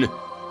again,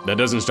 that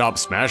doesn't stop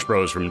Smash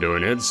Bros from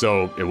doing it,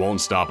 so it won't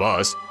stop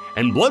us.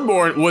 And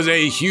Bloodborne was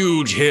a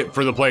huge hit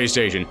for the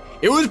PlayStation.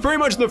 It was pretty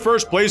much the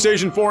first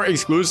PlayStation 4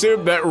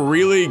 exclusive that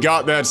really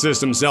got that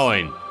system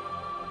selling.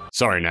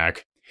 Sorry,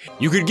 Knack.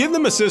 You could give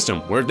them a system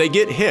where if they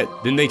get hit,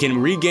 then they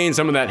can regain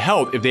some of that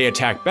health if they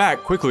attack back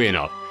quickly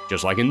enough,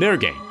 just like in their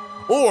game.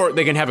 Or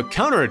they can have a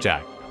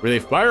counterattack, where they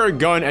fire a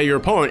gun at your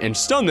opponent and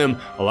stun them,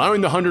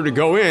 allowing the hunter to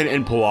go in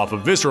and pull off a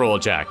visceral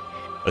attack.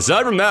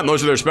 Aside from that,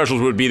 most of their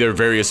specials would be their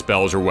various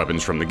spells or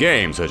weapons from the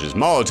game, such as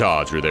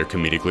Molotovs or their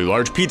comedically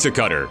large pizza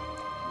cutter.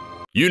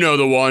 You know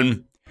the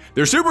one.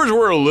 Their supers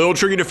were a little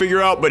tricky to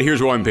figure out, but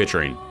here's what I'm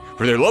picturing.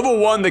 For their level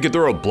 1, they could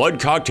throw a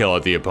blood cocktail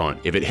at the opponent.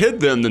 If it hit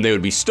them, then they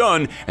would be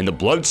stunned, and the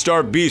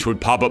blood-starved beast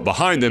would pop up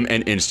behind them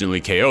and instantly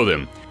KO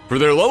them. For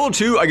their level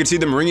 2, I could see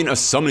them ringing a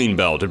summoning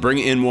bell to bring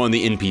in one of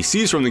the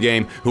NPCs from the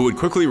game who would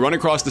quickly run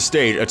across the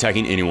stage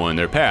attacking anyone in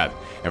their path.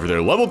 And for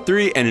their level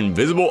 3, an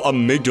invisible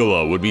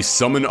amygdala would be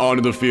summoned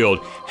onto the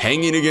field,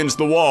 hanging against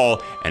the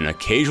wall, and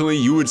occasionally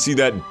you would see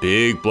that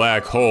big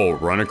black hole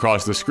run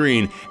across the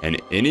screen,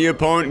 and any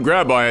opponent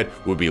grabbed by it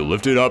would be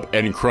lifted up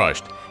and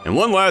crushed. And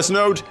one last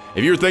note,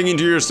 if you're thinking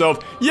to yourself,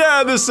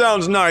 yeah, this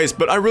sounds nice,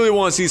 but I really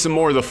want to see some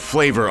more of the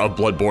flavor of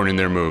Bloodborne in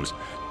their moves.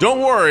 Don't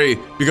worry,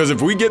 because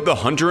if we get the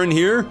Hunter in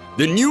here,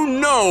 then you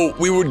know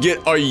we would get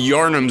a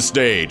Yharnam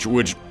stage,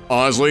 which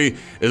honestly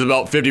is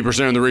about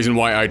 50% of the reason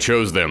why I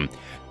chose them.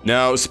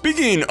 Now,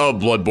 speaking of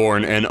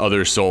Bloodborne and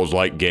other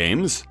Souls-like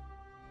games,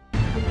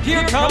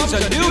 here comes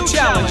a new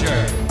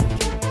challenger.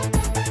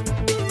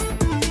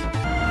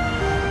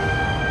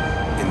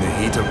 In the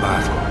heat of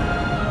battle,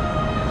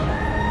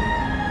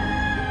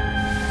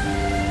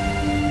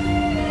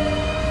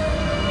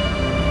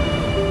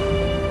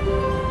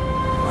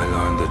 I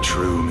learned the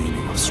true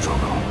meaning of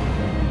struggle.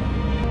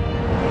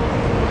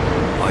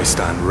 I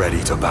stand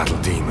ready to battle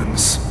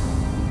demons.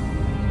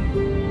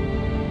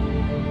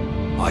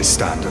 I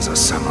stand as a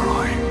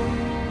samurai.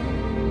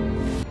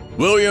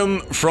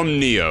 William from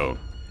Nioh.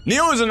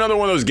 Nioh is another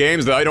one of those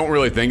games that I don't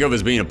really think of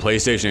as being a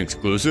PlayStation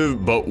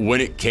exclusive, but when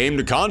it came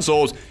to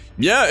consoles,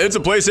 yeah, it's a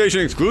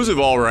PlayStation exclusive,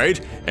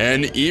 alright.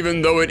 And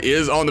even though it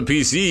is on the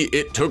PC,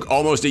 it took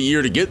almost a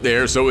year to get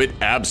there, so it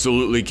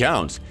absolutely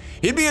counts.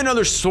 He'd be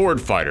another sword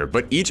fighter,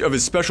 but each of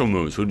his special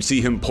moves would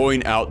see him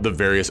pulling out the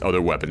various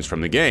other weapons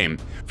from the game.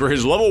 For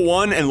his level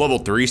 1 and level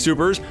 3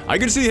 supers, I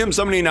could see him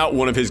summoning out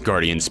one of his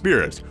guardian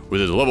spirits, with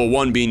his level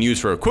 1 being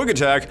used for a quick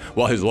attack,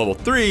 while his level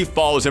 3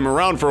 follows him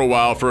around for a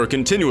while for a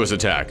continuous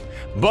attack.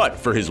 But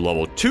for his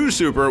level 2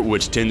 super,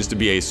 which tends to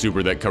be a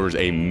super that covers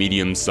a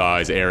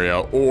medium-sized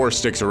area or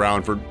sticks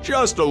around for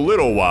just a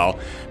little while,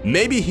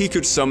 maybe he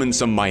could summon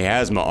some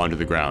miasma onto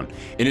the ground.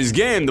 In his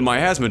game, the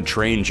miasma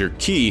drains your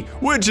ki,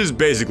 which is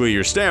basically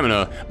your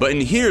stamina, but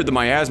in here the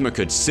miasma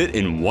could sit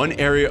in one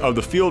area of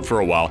the field for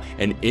a while,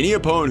 and any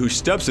opponent who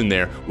steps in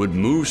there would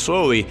move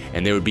slowly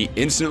and they would be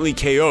instantly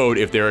KO'd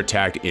if they're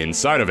attacked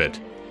inside of it.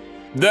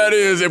 That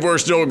is, if we're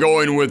still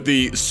going with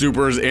the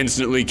supers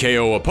instantly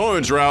KO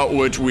opponents route,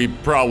 which we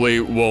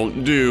probably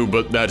won't do,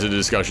 but that's a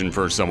discussion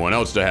for someone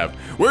else to have.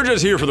 We're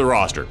just here for the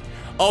roster.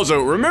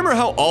 Also, remember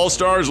how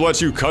All-Stars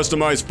lets you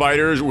customize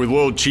fighters with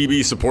little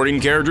chibi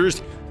supporting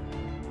characters?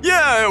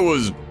 Yeah, it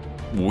was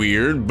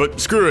weird, but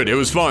screw it, it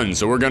was fun,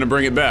 so we're gonna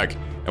bring it back.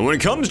 And when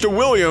it comes to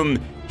William,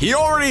 he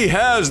already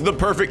has the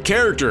perfect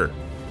character.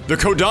 The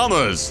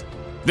Kodamas.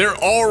 They're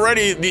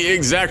already the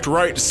exact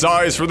right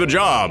size for the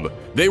job.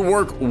 They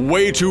work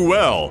way too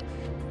well.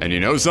 And you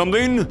know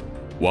something?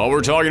 While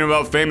we're talking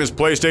about famous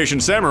PlayStation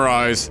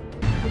samurais,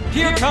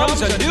 here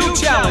comes a new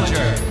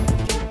challenger.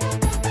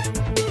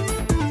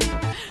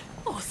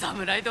 お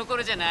侍どこ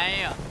ろじゃな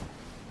いよ。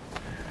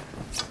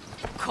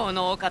こ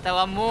のお方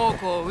は猛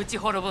虎を打ち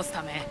滅ぼす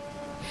ため、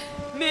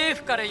冥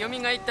府から蘇っ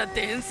た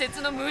伝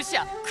説の武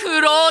者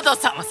クロード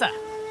様さ。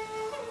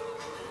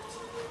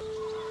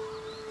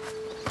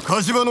火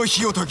事場の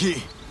火を焚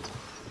き、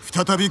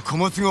再び小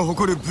松が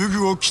誇る武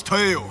具を鍛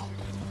えよ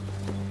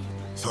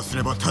う。さす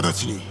れば直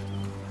ちに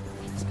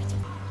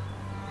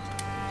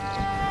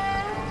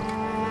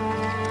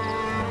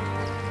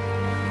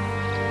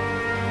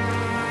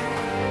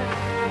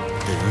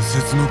伝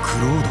説のク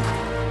ロー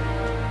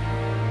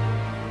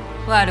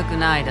ド。悪く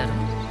ないだろう。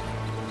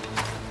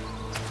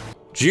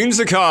Jin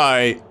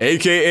Sakai,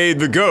 aka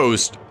the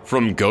Ghost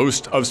from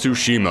Ghost of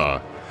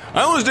Tsushima.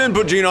 I almost didn't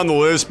put Jin on the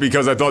list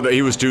because I thought that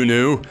he was too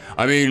new.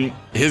 I mean,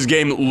 his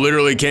game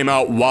literally came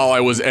out while I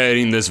was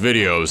editing this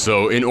video,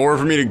 so in order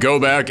for me to go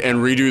back and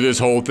redo this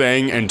whole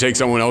thing and take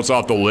someone else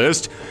off the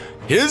list,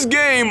 his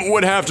game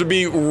would have to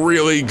be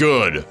really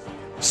good.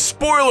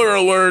 Spoiler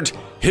alert,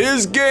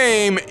 his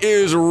game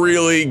is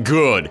really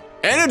good.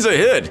 And it's a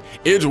hit.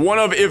 It's one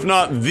of, if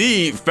not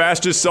the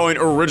fastest selling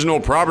original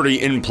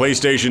property in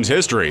PlayStation's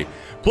history.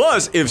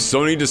 Plus, if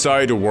Sony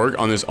decided to work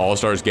on this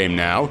All-Stars game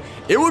now,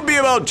 it would be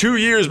about 2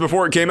 years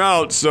before it came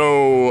out,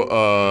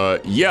 so,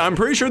 yeah, I'm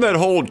pretty sure that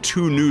whole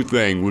too new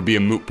thing would be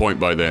a moot point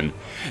by then.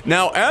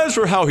 Now, as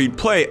for how he'd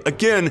play,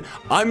 again,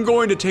 I'm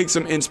going to take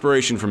some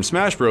inspiration from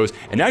Smash Bros.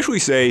 And actually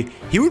say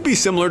he would be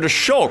similar to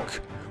Shulk,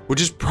 which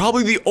is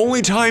probably the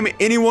only time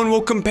anyone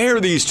will compare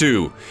these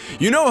two.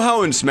 You know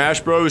how in Smash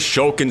Bros,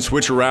 Shulk can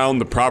switch around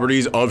the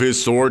properties of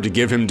his sword to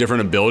give him different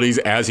abilities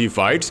as he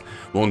fights?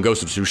 Well, in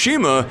Ghost of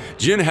Tsushima,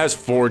 Jin has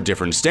 4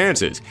 different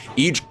stances,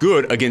 each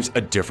good against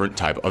a different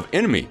type of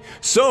enemy.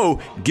 So,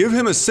 give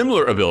him a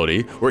similar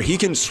ability where he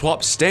can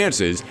swap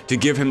stances to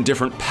give him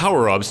different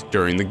power-ups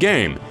during the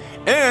game.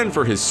 And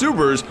for his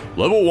supers,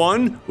 level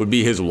 1 would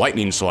be his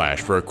Lightning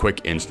Slash for a quick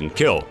instant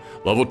kill.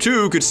 Level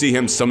 2 could see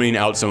him summoning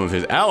out some of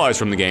his allies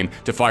from the game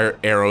to fire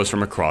arrows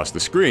from across the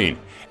screen.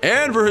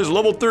 And for his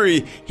level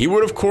 3, he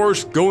would of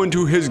course go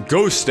into his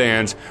Ghost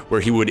stance,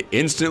 where he would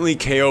instantly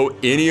KO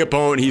any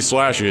opponent he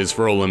slashes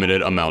for a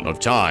limited amount of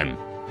time.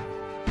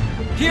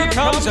 Here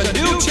comes a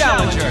new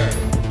challenger.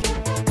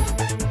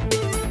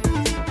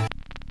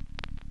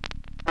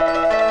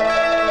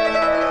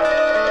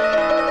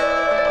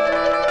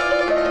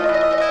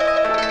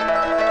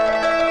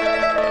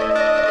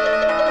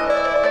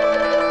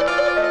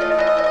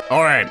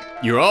 Alright,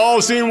 you're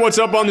all seeing what's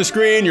up on the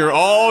screen, you're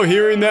all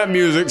hearing that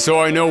music, so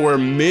I know where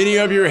many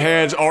of your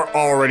heads are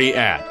already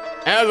at.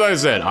 As I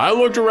said, I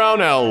looked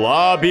around at a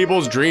lot of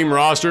people's dream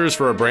rosters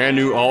for a brand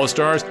new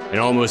All-Stars, and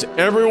almost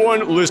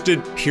everyone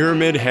listed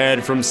Pyramid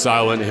Head from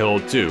Silent Hill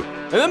 2.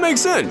 And that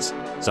makes sense.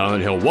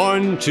 Silent Hill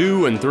 1,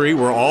 2, and 3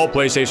 were all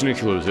PlayStation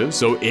exclusives,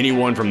 so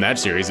anyone from that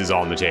series is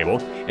on the table.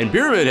 And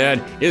Pyramid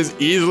Head is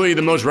easily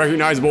the most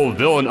recognizable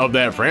villain of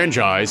that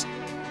franchise.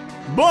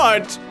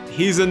 But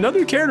he's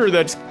another character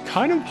that's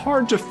kind of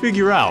hard to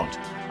figure out.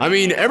 I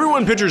mean,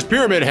 everyone pictures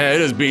Pyramid Head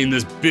as being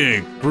this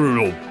big,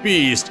 brutal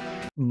beast,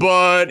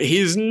 but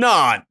he's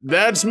not.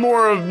 That's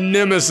more of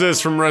Nemesis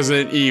from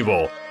Resident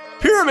Evil.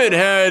 Pyramid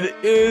Head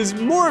is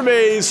more of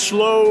a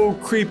slow,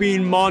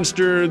 creeping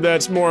monster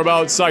that's more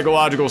about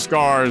psychological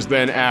scars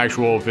than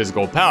actual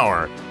physical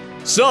power.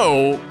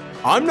 So,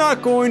 I'm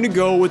not going to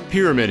go with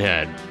Pyramid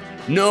Head.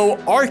 No,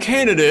 our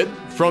candidate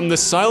from the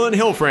Silent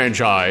Hill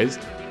franchise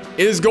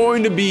is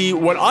going to be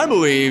what I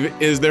believe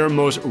is their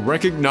most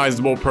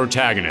recognizable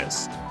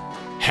protagonist,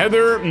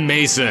 Heather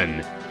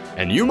Mason.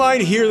 And you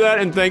might hear that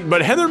and think,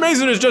 but Heather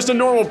Mason is just a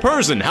normal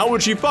person, how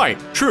would she fight?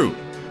 True.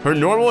 Her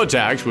normal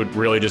attacks would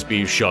really just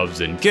be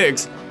shoves and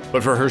kicks,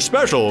 but for her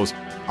specials,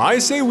 I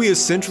say we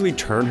essentially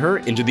turn her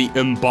into the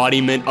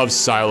embodiment of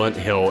Silent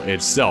Hill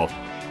itself.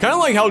 Kind of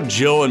like how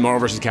Jill in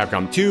Marvel Vs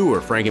Capcom 2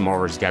 or Frank in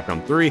Marvel Vs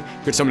Capcom 3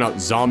 could summon out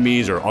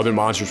zombies or other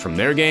monsters from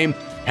their game,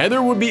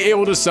 Heather would be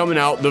able to summon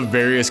out the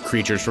various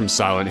creatures from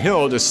Silent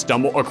Hill to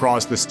stumble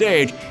across the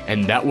stage,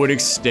 and that would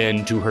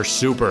extend to her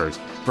supers.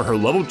 For her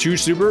level 2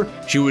 super,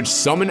 she would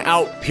summon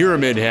out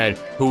Pyramid Head,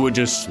 who would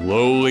just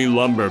slowly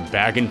lumber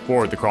back and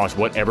forth across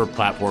whatever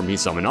platform he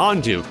summoned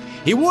onto.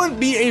 He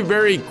wouldn't be a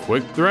very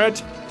quick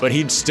threat, but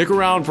he'd stick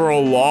around for a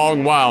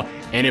long while,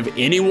 and if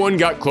anyone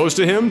got close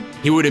to him,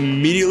 he would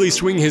immediately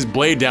swing his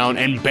blade down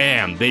and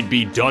bam, they'd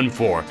be done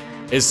for.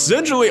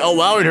 Essentially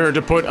allowing her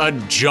to put a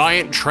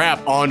giant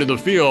trap onto the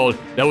field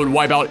that would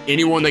wipe out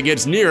anyone that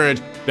gets near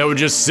it that would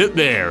just sit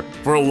there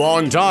for a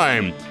long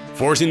time,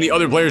 forcing the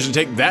other players to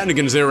take that into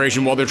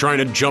consideration while they're trying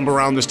to jump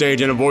around the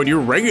stage and avoid your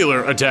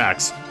regular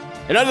attacks.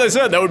 And as I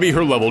said, that would be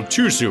her level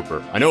 2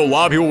 super. I know a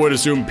lot of people would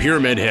assume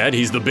Pyramid Head,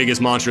 he's the biggest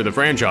monster of the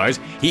franchise,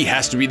 he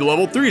has to be the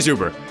level 3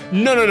 super.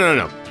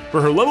 No.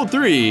 For her level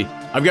 3,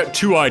 I've got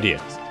 2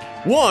 ideas.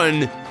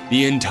 One,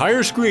 the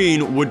entire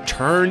screen would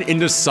turn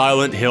into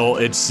Silent Hill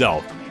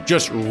itself.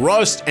 Just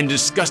rust and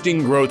disgusting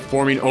growth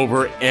forming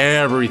over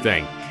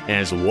everything. And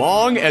as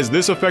long as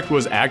this effect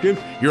was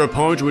active, your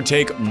opponent would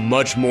take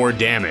much more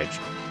damage.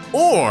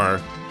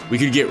 Or, we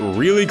could get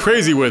really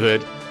crazy with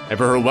it, and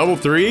for her level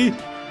 3,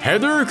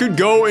 Heather could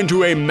go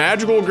into a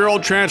magical girl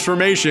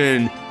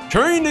transformation,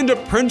 turning into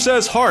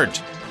Princess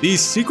Heart, the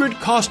secret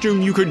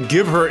costume you could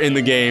give her in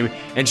the game,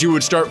 and she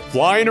would start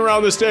flying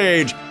around the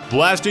stage,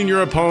 blasting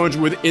your opponents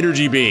with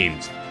energy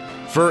beams.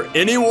 For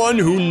anyone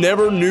who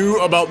never knew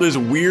about this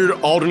weird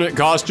alternate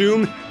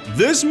costume,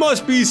 this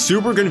must be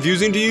super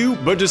confusing to you,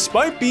 but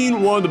despite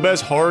being one of the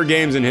best horror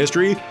games in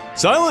history,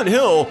 Silent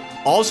Hill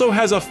also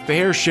has a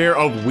fair share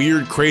of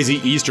weird, crazy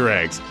Easter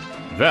eggs.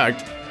 In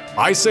fact,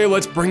 I say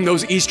let's bring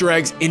those Easter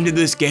eggs into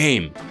this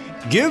game.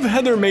 Give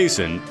Heather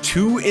Mason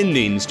 2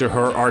 endings to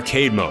her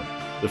arcade mode.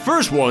 The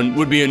first one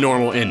would be a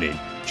normal ending.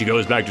 She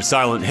goes back to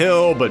Silent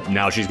Hill, but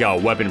now she's got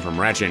a weapon from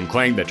Ratchet &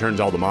 Clank that turns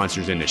all the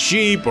monsters into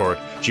sheep, or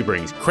she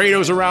brings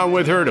Kratos around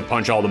with her to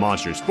punch all the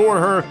monsters for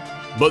her.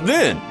 But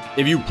then,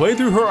 if you play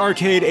through her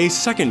arcade a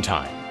second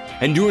time,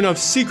 and do enough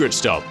secret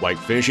stuff like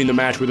finishing the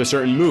match with a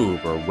certain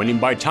move or winning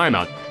by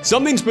timeout,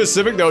 something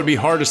specific that would be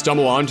hard to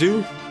stumble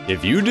onto,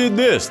 if you did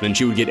this, then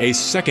she would get a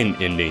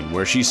second ending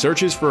where she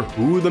searches for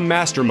who the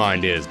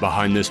mastermind is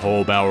behind this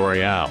whole Battle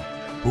Royale.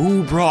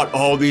 Who brought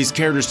all these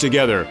characters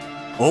together,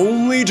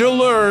 only to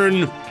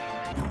learn...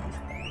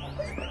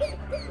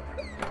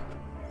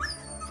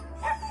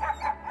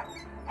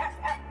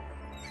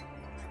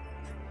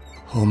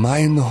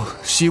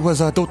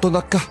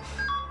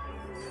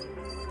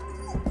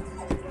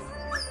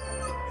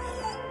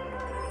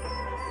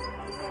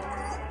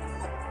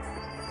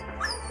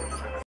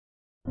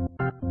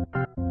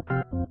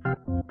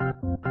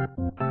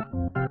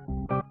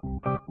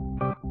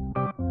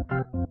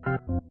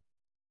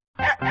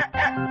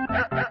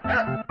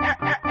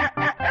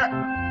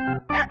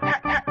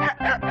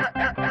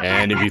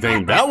 And if you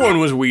think that one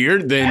was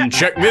weird, then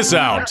check this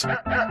out.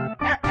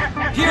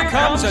 Here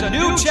comes a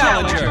new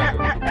challenger.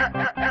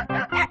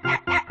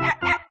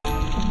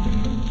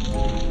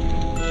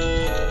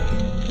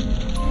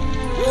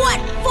 What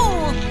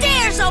fool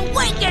dares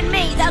awaken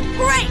me, the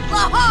great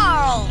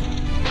Laharl?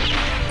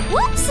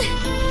 Whoops!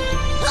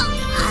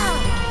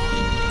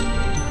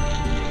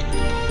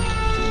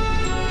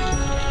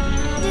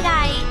 Did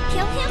I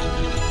kill him?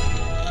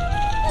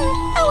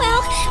 Oh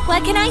well,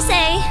 what can I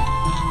say?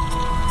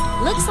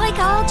 Looks like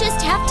I'll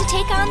just have to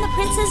take on the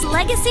prince's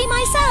legacy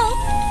myself.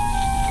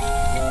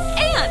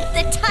 And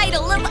the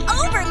title of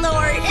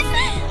Overlord.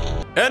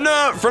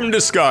 Edna from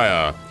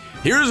Disgaea.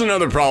 Here's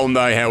another problem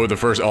that I had with the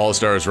first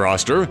All-Stars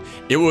roster.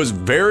 It was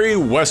very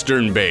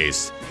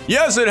Western-based.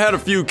 Yes, it had a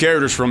few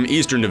characters from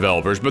Eastern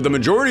developers, but the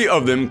majority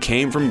of them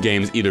came from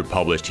games either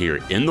published here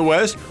in the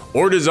West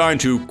or designed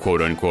to,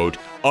 quote-unquote,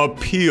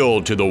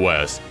 appeal to the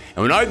West.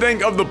 And when I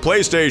think of the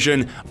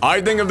PlayStation,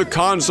 I think of the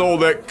console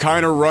that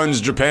kind of runs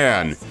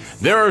Japan.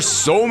 There are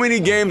so many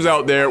games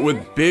out there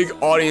with big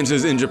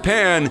audiences in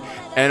Japan,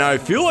 and I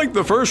feel like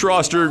the first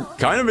roster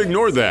kind of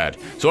ignored that.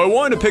 So I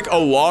wanted to pick a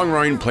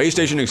long-running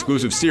PlayStation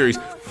exclusive series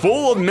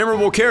full of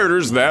memorable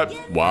characters that,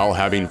 while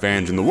having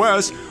fans in the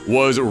West,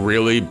 was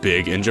really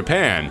big in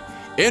Japan.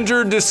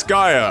 Enter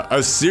Disgaea,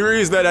 a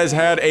series that has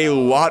had a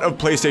lot of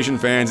PlayStation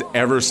fans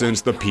ever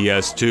since the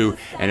PS2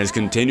 and has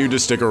continued to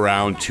stick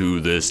around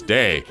to this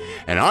day.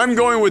 And I'm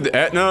going with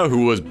Etna,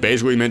 who was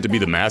basically meant to be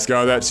the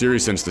mascot of that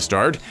series since the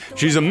start.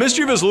 She's a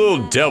mischievous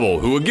little devil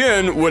who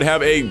again would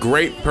have a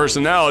great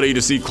personality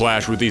to see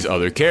clash with these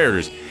other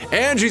characters.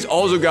 And she's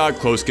also got a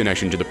close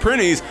connection to the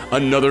Prinnies,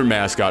 another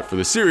mascot for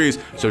the series,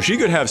 so she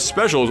could have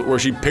specials where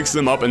she picks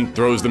them up and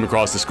throws them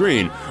across the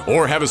screen,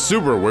 or have a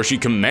super where she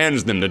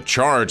commands them to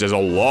charge as a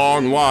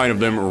long line of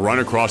them run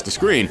across the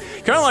screen,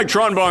 kind of like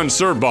Tronbon's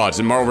Servbots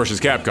in Marvel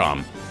Vs.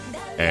 Capcom.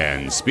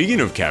 And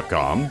speaking of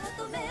Capcom,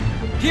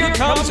 here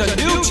comes a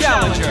new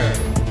challenger!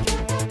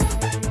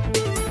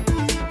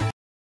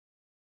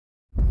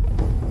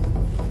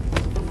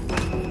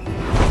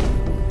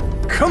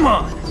 Come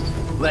on!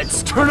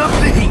 Let's turn up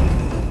the heat!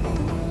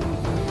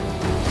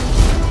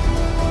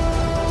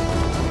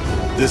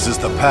 This is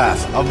the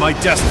path of my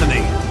destiny.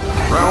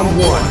 Round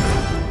 1.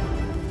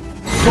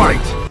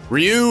 Fight!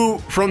 Ryu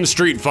from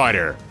Street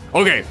Fighter.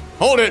 Okay,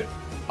 hold it.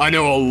 I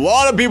know a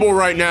lot of people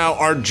right now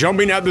are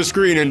jumping at the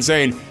screen and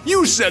saying,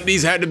 you said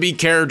these had to be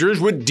characters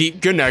with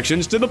deep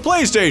connections to the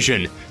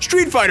PlayStation.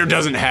 Street Fighter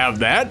doesn't have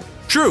that.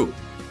 True,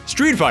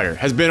 Street Fighter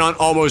has been on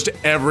almost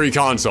every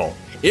console.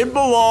 It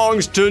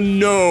belongs to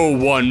no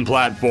one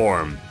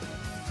platform.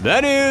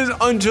 That is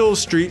until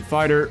Street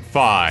Fighter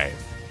V.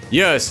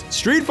 Yes,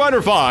 Street Fighter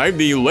V,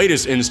 the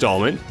latest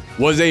installment,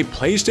 was a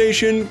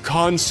PlayStation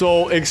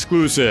console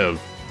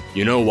exclusive.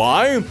 You know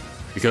why?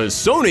 Because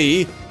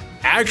Sony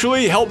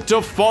actually helped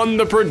to fund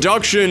the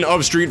production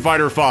of Street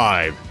Fighter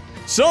V.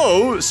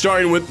 So,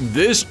 starting with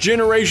this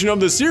generation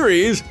of the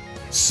series,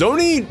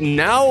 Sony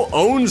now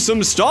owns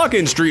some stock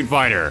in Street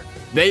Fighter.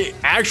 They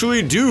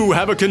actually do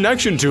have a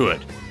connection to it.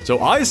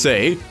 So I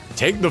say,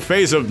 take the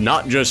face of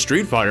not just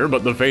Street Fighter,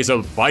 but the face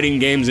of fighting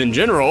games in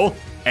general,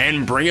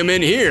 and bring them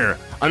in here.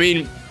 I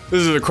mean, this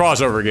is a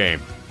crossover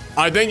game.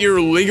 I think you're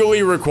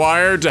legally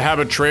required to have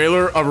a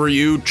trailer of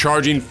Ryu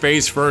charging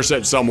face first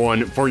at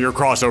someone for your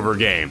crossover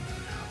game.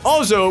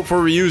 Also,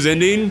 for Ryu's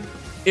ending,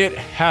 it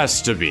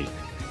has to be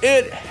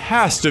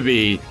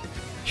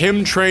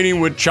him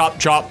training with Chop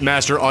Chop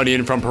Master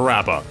Onion from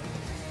Parappa.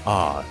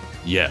 Ah,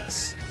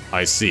 yes,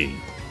 I see.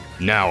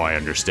 Now I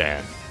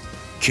understand.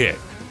 Kick,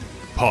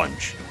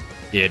 punch,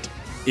 it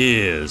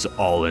is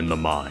all in the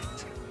mind.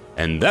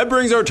 And that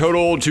brings our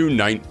total to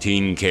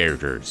 19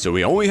 characters, so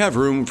we only have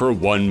room for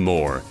one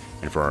more.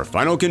 And for our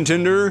final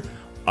contender,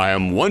 I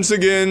am once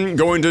again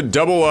going to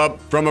double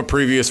up from a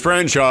previous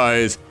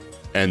franchise,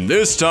 and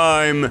this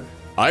time,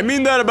 I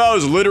mean that about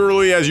as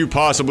literally as you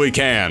possibly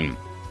can.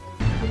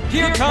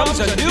 Here comes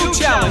a new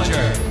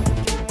challenger!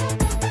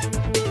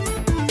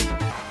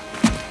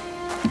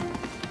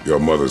 Your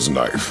mother's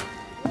knife.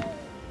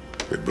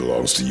 It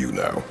belongs to you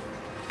now.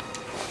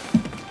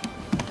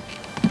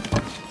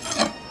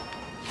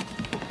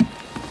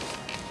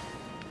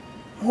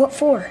 What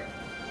for?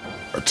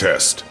 A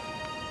test.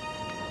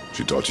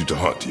 She taught you to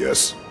hunt,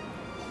 yes?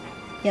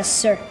 Yes,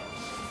 sir.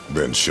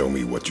 Then show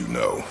me what you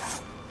know.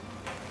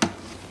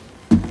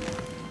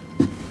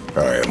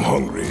 I am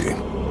hungry.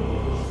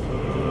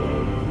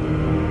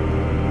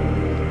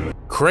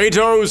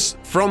 Kratos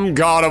from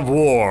God of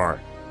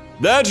War.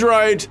 That's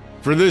right,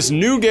 for this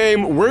new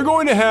game, we're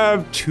going to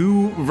have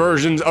two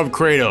versions of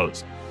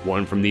Kratos.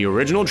 One from the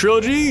original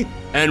trilogy,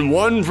 and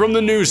one from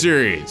the new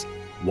series.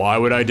 Why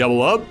would I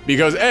double up?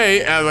 Because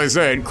A, as I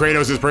said,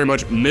 Kratos is pretty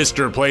much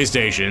Mr.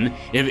 PlayStation.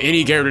 If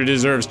any character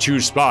deserves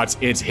 2 spots,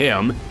 it's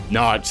him,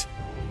 not,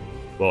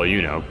 well,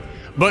 you know.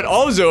 But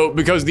also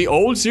because the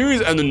old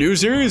series and the new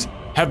series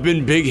have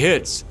been big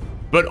hits,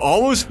 but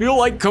almost feel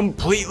like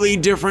completely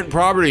different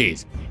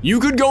properties. You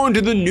could go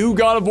into the new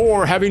God of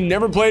War having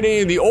never played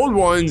any of the old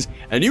ones,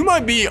 and you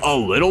might be a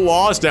little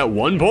lost at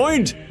one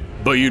point,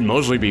 but you'd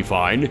mostly be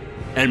fine.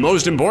 And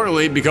most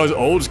importantly, because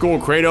old school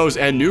Kratos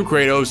and new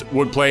Kratos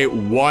would play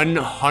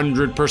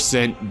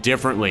 100%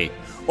 differently.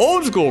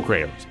 Old school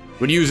Kratos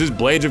would use his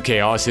Blades of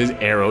Chaos, his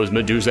arrows,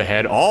 Medusa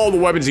head, all the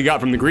weapons he got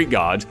from the Greek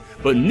gods,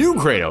 but new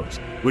Kratos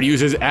would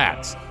use his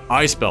axe,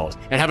 ice spells,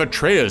 and have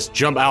Atreus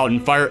jump out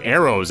and fire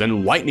arrows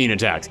and lightning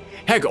attacks.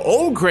 Heck,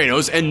 old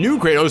Kratos and new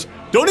Kratos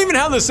don't even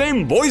have the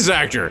same voice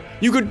actor.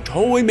 You could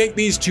totally make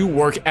these two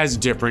work as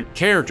different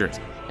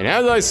characters. And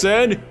as I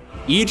said,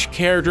 each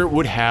character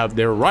would have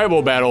their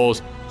rival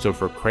battles. So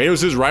for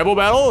Kratos' rival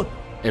battle,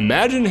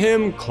 imagine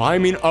him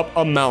climbing up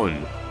a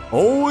mountain,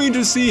 only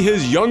to see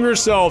his younger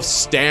self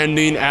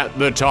standing at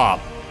the top.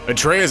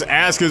 Atreus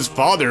asks his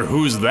father,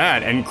 "Who's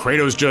that?" And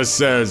Kratos just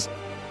says,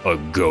 "A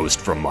ghost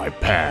from my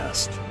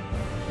past.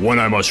 One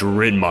I must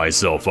rid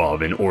myself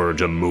of in order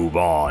to move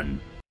on."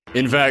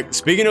 In fact,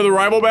 speaking of the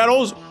rival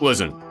battles,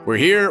 listen, we're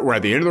here, we're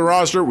at the end of the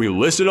roster, we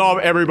listed off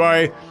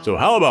everybody, so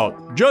how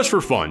about, just for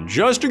fun,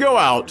 just to go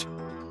out,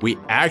 we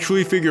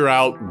actually figure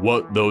out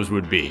what those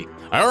would be.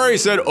 I already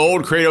said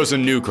old Kratos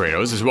and new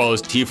Kratos, as well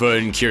as Tifa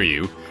and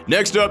Kiryu.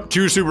 Next up,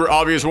 two super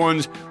obvious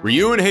ones,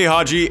 Ryu and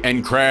Heihachi,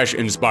 and Crash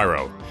and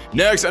Spyro.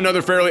 Next,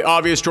 another fairly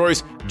obvious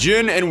choice,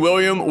 Jin and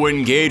William would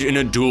engage in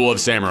a duel of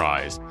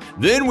samurais.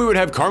 Then we would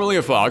have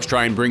Carmelia Fox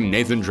try and bring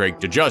Nathan Drake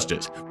to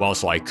justice, while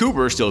Sly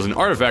Cooper steals an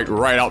artifact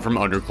right out from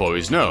under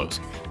Chloe's nose.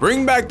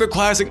 Bring back the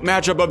classic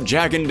matchup of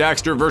Jak and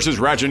Daxter versus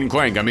Ratchet and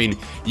Clank. I mean,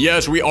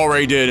 yes, we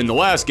already did in the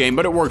last game,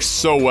 but it works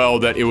so well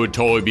that it would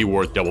totally be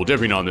worth double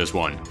dipping on this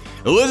one.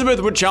 Elizabeth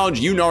would challenge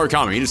Yu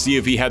Narukami to see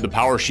if he had the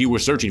power she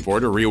was searching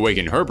for to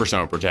reawaken her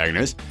Persona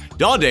protagonist.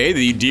 Dante,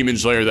 the demon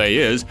slayer that he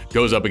is,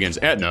 goes up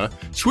against Etna.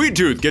 Sweet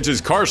Tooth gets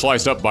his car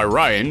sliced up by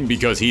Ryan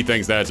because he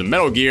thinks that it's a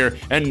Metal Gear,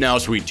 and now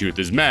Sweet Tooth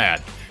is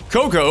mad.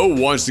 Coco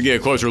wants to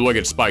get a closer look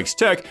at Spike's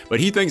tech, but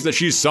he thinks that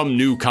she's some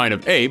new kind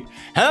of ape.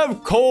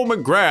 Have Cole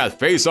McGrath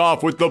face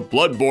off with the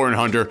Bloodborne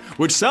Hunter,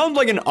 which sounds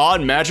like an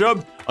odd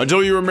matchup,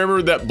 until you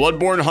remember that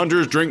Bloodborne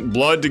Hunters drink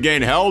blood to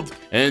gain health,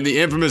 and in the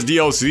infamous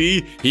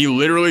DLC, he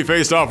literally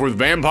faced off with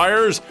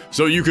vampires,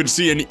 so you could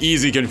see an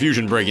easy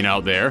confusion breaking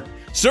out there.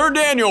 Sir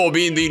Daniel,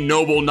 being the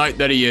noble knight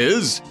that he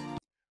is,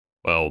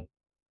 well,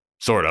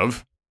 sort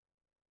of.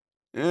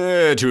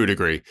 To a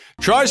degree,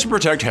 tries to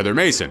protect Heather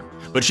Mason,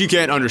 but she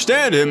can't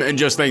understand him and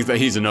just thinks that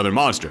he's another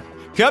monster.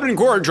 Captain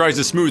Quark tries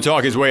to smooth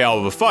talk his way out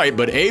of a fight,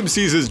 but Abe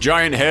sees his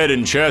giant head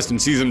and chest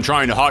and sees him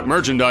trying to hawk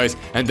merchandise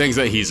and thinks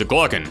that he's a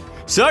glutton.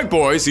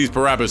 Sackboy sees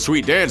Parappa's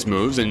sweet dance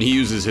moves and he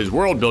uses his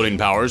world-building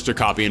powers to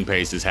copy and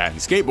paste his hat and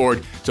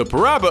skateboard, so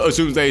Parappa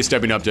assumes that he's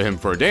stepping up to him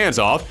for a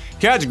dance-off.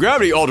 Kat's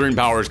gravity-altering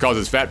powers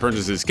causes Fat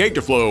Princess's cake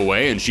to float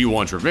away and she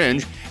wants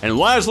revenge. And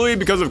lastly,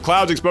 because of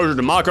Cloud's exposure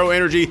to Mako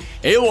energy,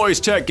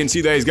 Aloy's tech can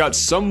see that he's got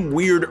some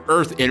weird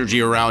earth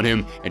energy around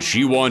him and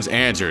she wants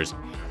answers.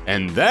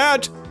 And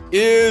that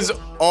is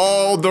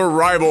all the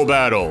rival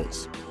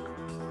battles.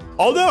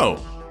 Although,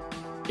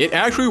 it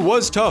actually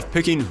was tough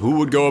picking who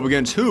would go up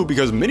against who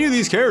because many of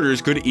these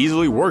characters could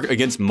easily work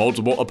against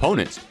multiple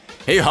opponents.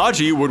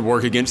 Heihachi would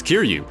work against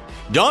Kiryu.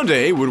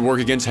 Dante would work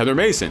against Heather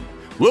Mason.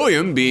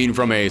 William, being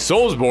from a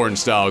Soulsborne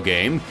style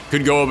game,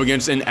 could go up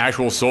against an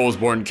actual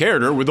Soulsborne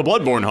character with the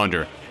Bloodborne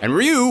Hunter. And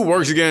Ryu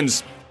works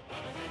against,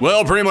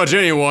 well, pretty much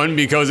anyone,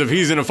 because if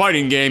he's in a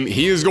fighting game,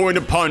 he is going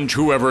to punch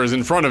whoever is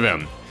in front of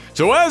him.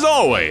 So as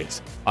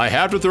always, I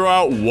have to throw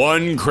out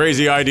one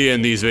crazy idea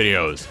in these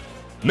videos.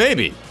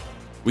 Maybe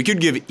we could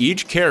give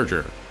each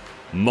character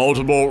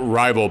multiple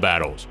rival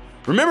battles.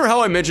 Remember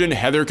how I mentioned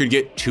Heather could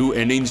get 2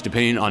 endings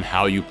depending on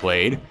how you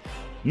played?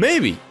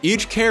 Maybe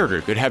each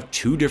character could have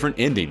 2 different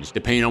endings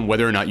depending on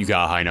whether or not you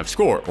got a high enough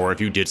score or if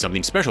you did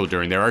something special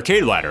during their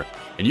arcade ladder.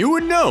 And you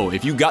would know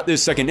if you got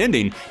this second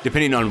ending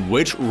depending on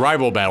which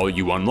rival battle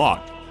you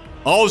unlocked.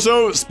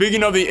 Also,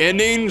 speaking of the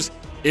endings,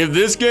 if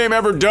this game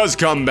ever does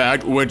come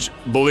back, which,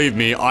 believe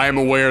me, I am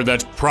aware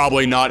that's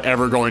probably not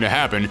ever going to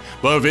happen,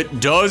 but if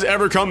it does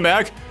ever come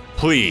back,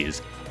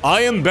 please,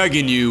 I am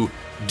begging you,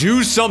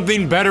 do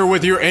something better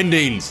with your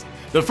endings.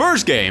 The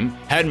first game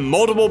had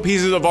multiple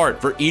pieces of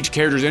art for each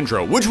character's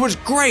intro, which was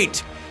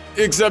great,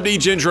 except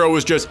each intro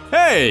was just,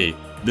 hey,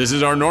 this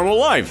is our normal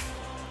life,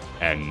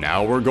 and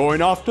now we're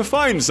going off to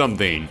find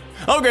something.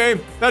 Okay,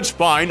 that's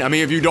fine. I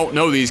mean, if you don't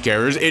know these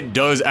characters, it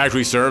does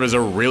actually serve as a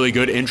really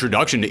good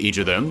introduction to each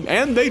of them,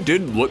 and they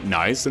did look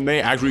nice, and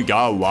they actually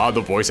got a lot of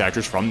the voice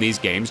actors from these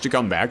games to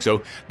come back,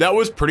 so that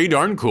was pretty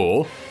darn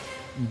cool.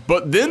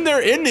 But then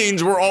their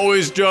endings were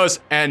always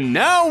just, and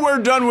now we're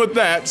done with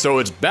that, so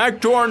it's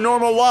back to our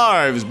normal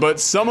lives, but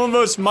some of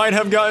us might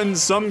have gotten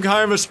some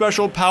kind of a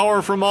special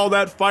power from all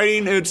that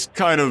fighting. It's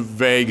kind of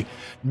vague.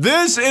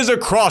 This is a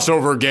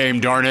crossover game,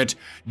 darn it.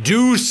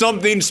 Do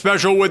something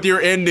special with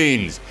your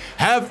endings.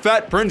 Have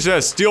Fat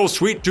Princess steal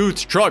Sweet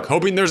Tooth's truck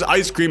hoping there's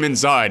ice cream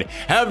inside.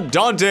 Have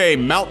Dante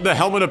mount the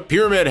helmet of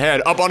Pyramid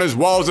Head up on his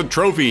wall as a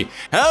trophy.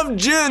 Have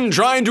Jin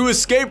trying to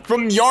escape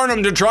from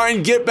Yharnam to try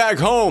and get back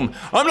home.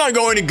 I'm not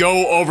going to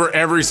go over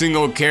every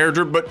single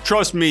character, but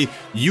trust me,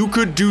 you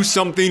could do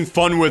something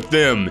fun with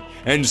them.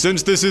 And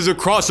since this is a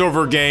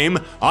crossover game,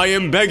 I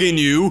am begging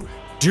you,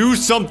 do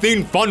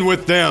something fun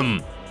with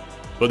them.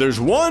 But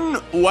there's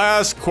one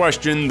last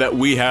question that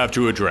we have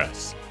to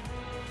address.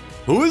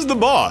 Who is the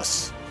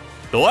boss?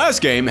 The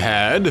last game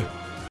had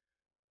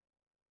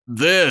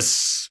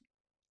this,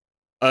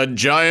 a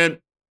giant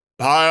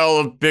pile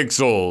of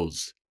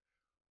pixels,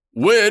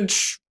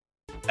 which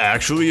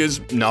actually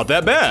is not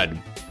that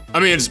bad. I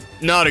mean, it's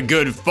not a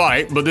good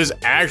fight, but this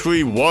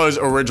actually was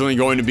originally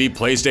going to be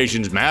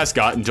PlayStation's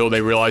mascot until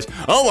they realized,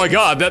 oh my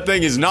god, that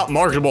thing is not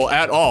marketable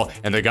at all,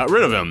 and they got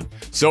rid of him.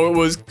 So it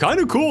was kind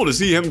of cool to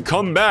see him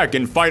come back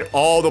and fight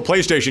all the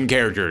PlayStation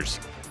characters.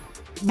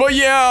 But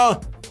yeah,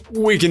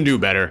 we can do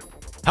better.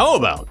 How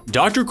about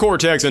Dr.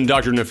 Cortex and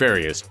Dr.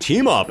 Nefarious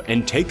team up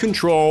and take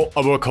control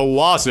of a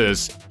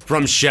Colossus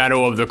from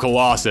Shadow of the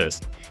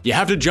Colossus? You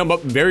have to jump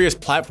up various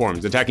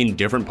platforms attacking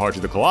different parts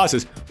of the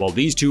Colossus while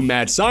these 2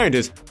 mad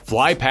scientists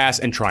fly past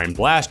and try and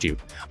blast you.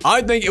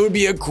 I think it would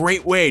be a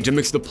great way to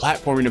mix the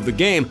platforming of the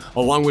game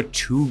along with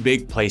two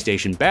big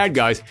PlayStation bad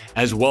guys,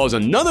 as well as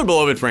another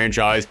beloved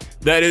franchise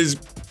that is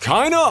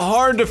kinda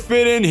hard to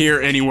fit in here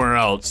anywhere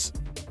else.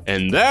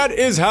 And that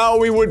is how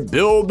we would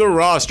build the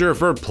roster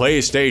for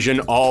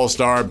PlayStation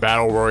All-Star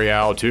Battle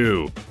Royale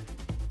 2.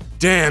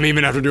 Damn,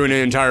 even after doing an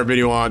entire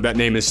video on it, that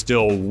name is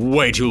still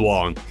way too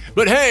long.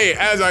 But hey,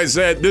 as I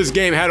said, this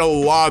game had a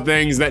lot of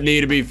things that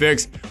need to be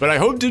fixed, but I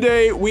hope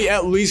today we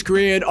at least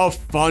created a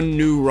fun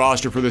new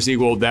roster for the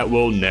sequel that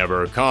will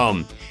never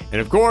come.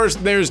 And of course,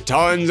 there's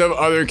tons of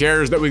other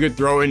characters that we could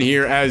throw in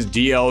here as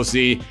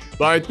DLC,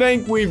 but I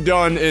think we've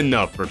done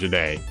enough for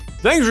today.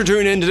 Thanks for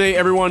tuning in today,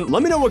 everyone.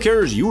 Let me know what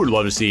characters you would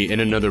love to see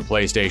in another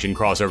PlayStation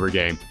crossover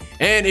game.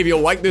 And if you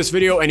like this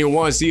video and you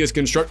want to see us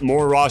construct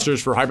more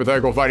rosters for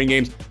hypothetical fighting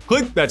games,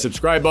 click that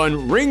subscribe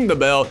button, ring the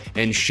bell,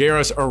 and share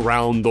us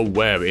around the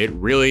web. It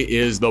really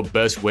is the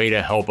best way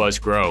to help us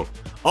grow.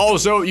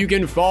 Also, you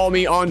can follow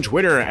me on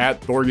Twitter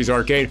at Thorgy's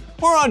Arcade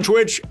or on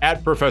Twitch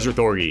at Professor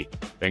Thorgy.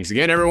 Thanks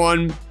again,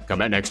 everyone. Come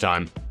back next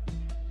time.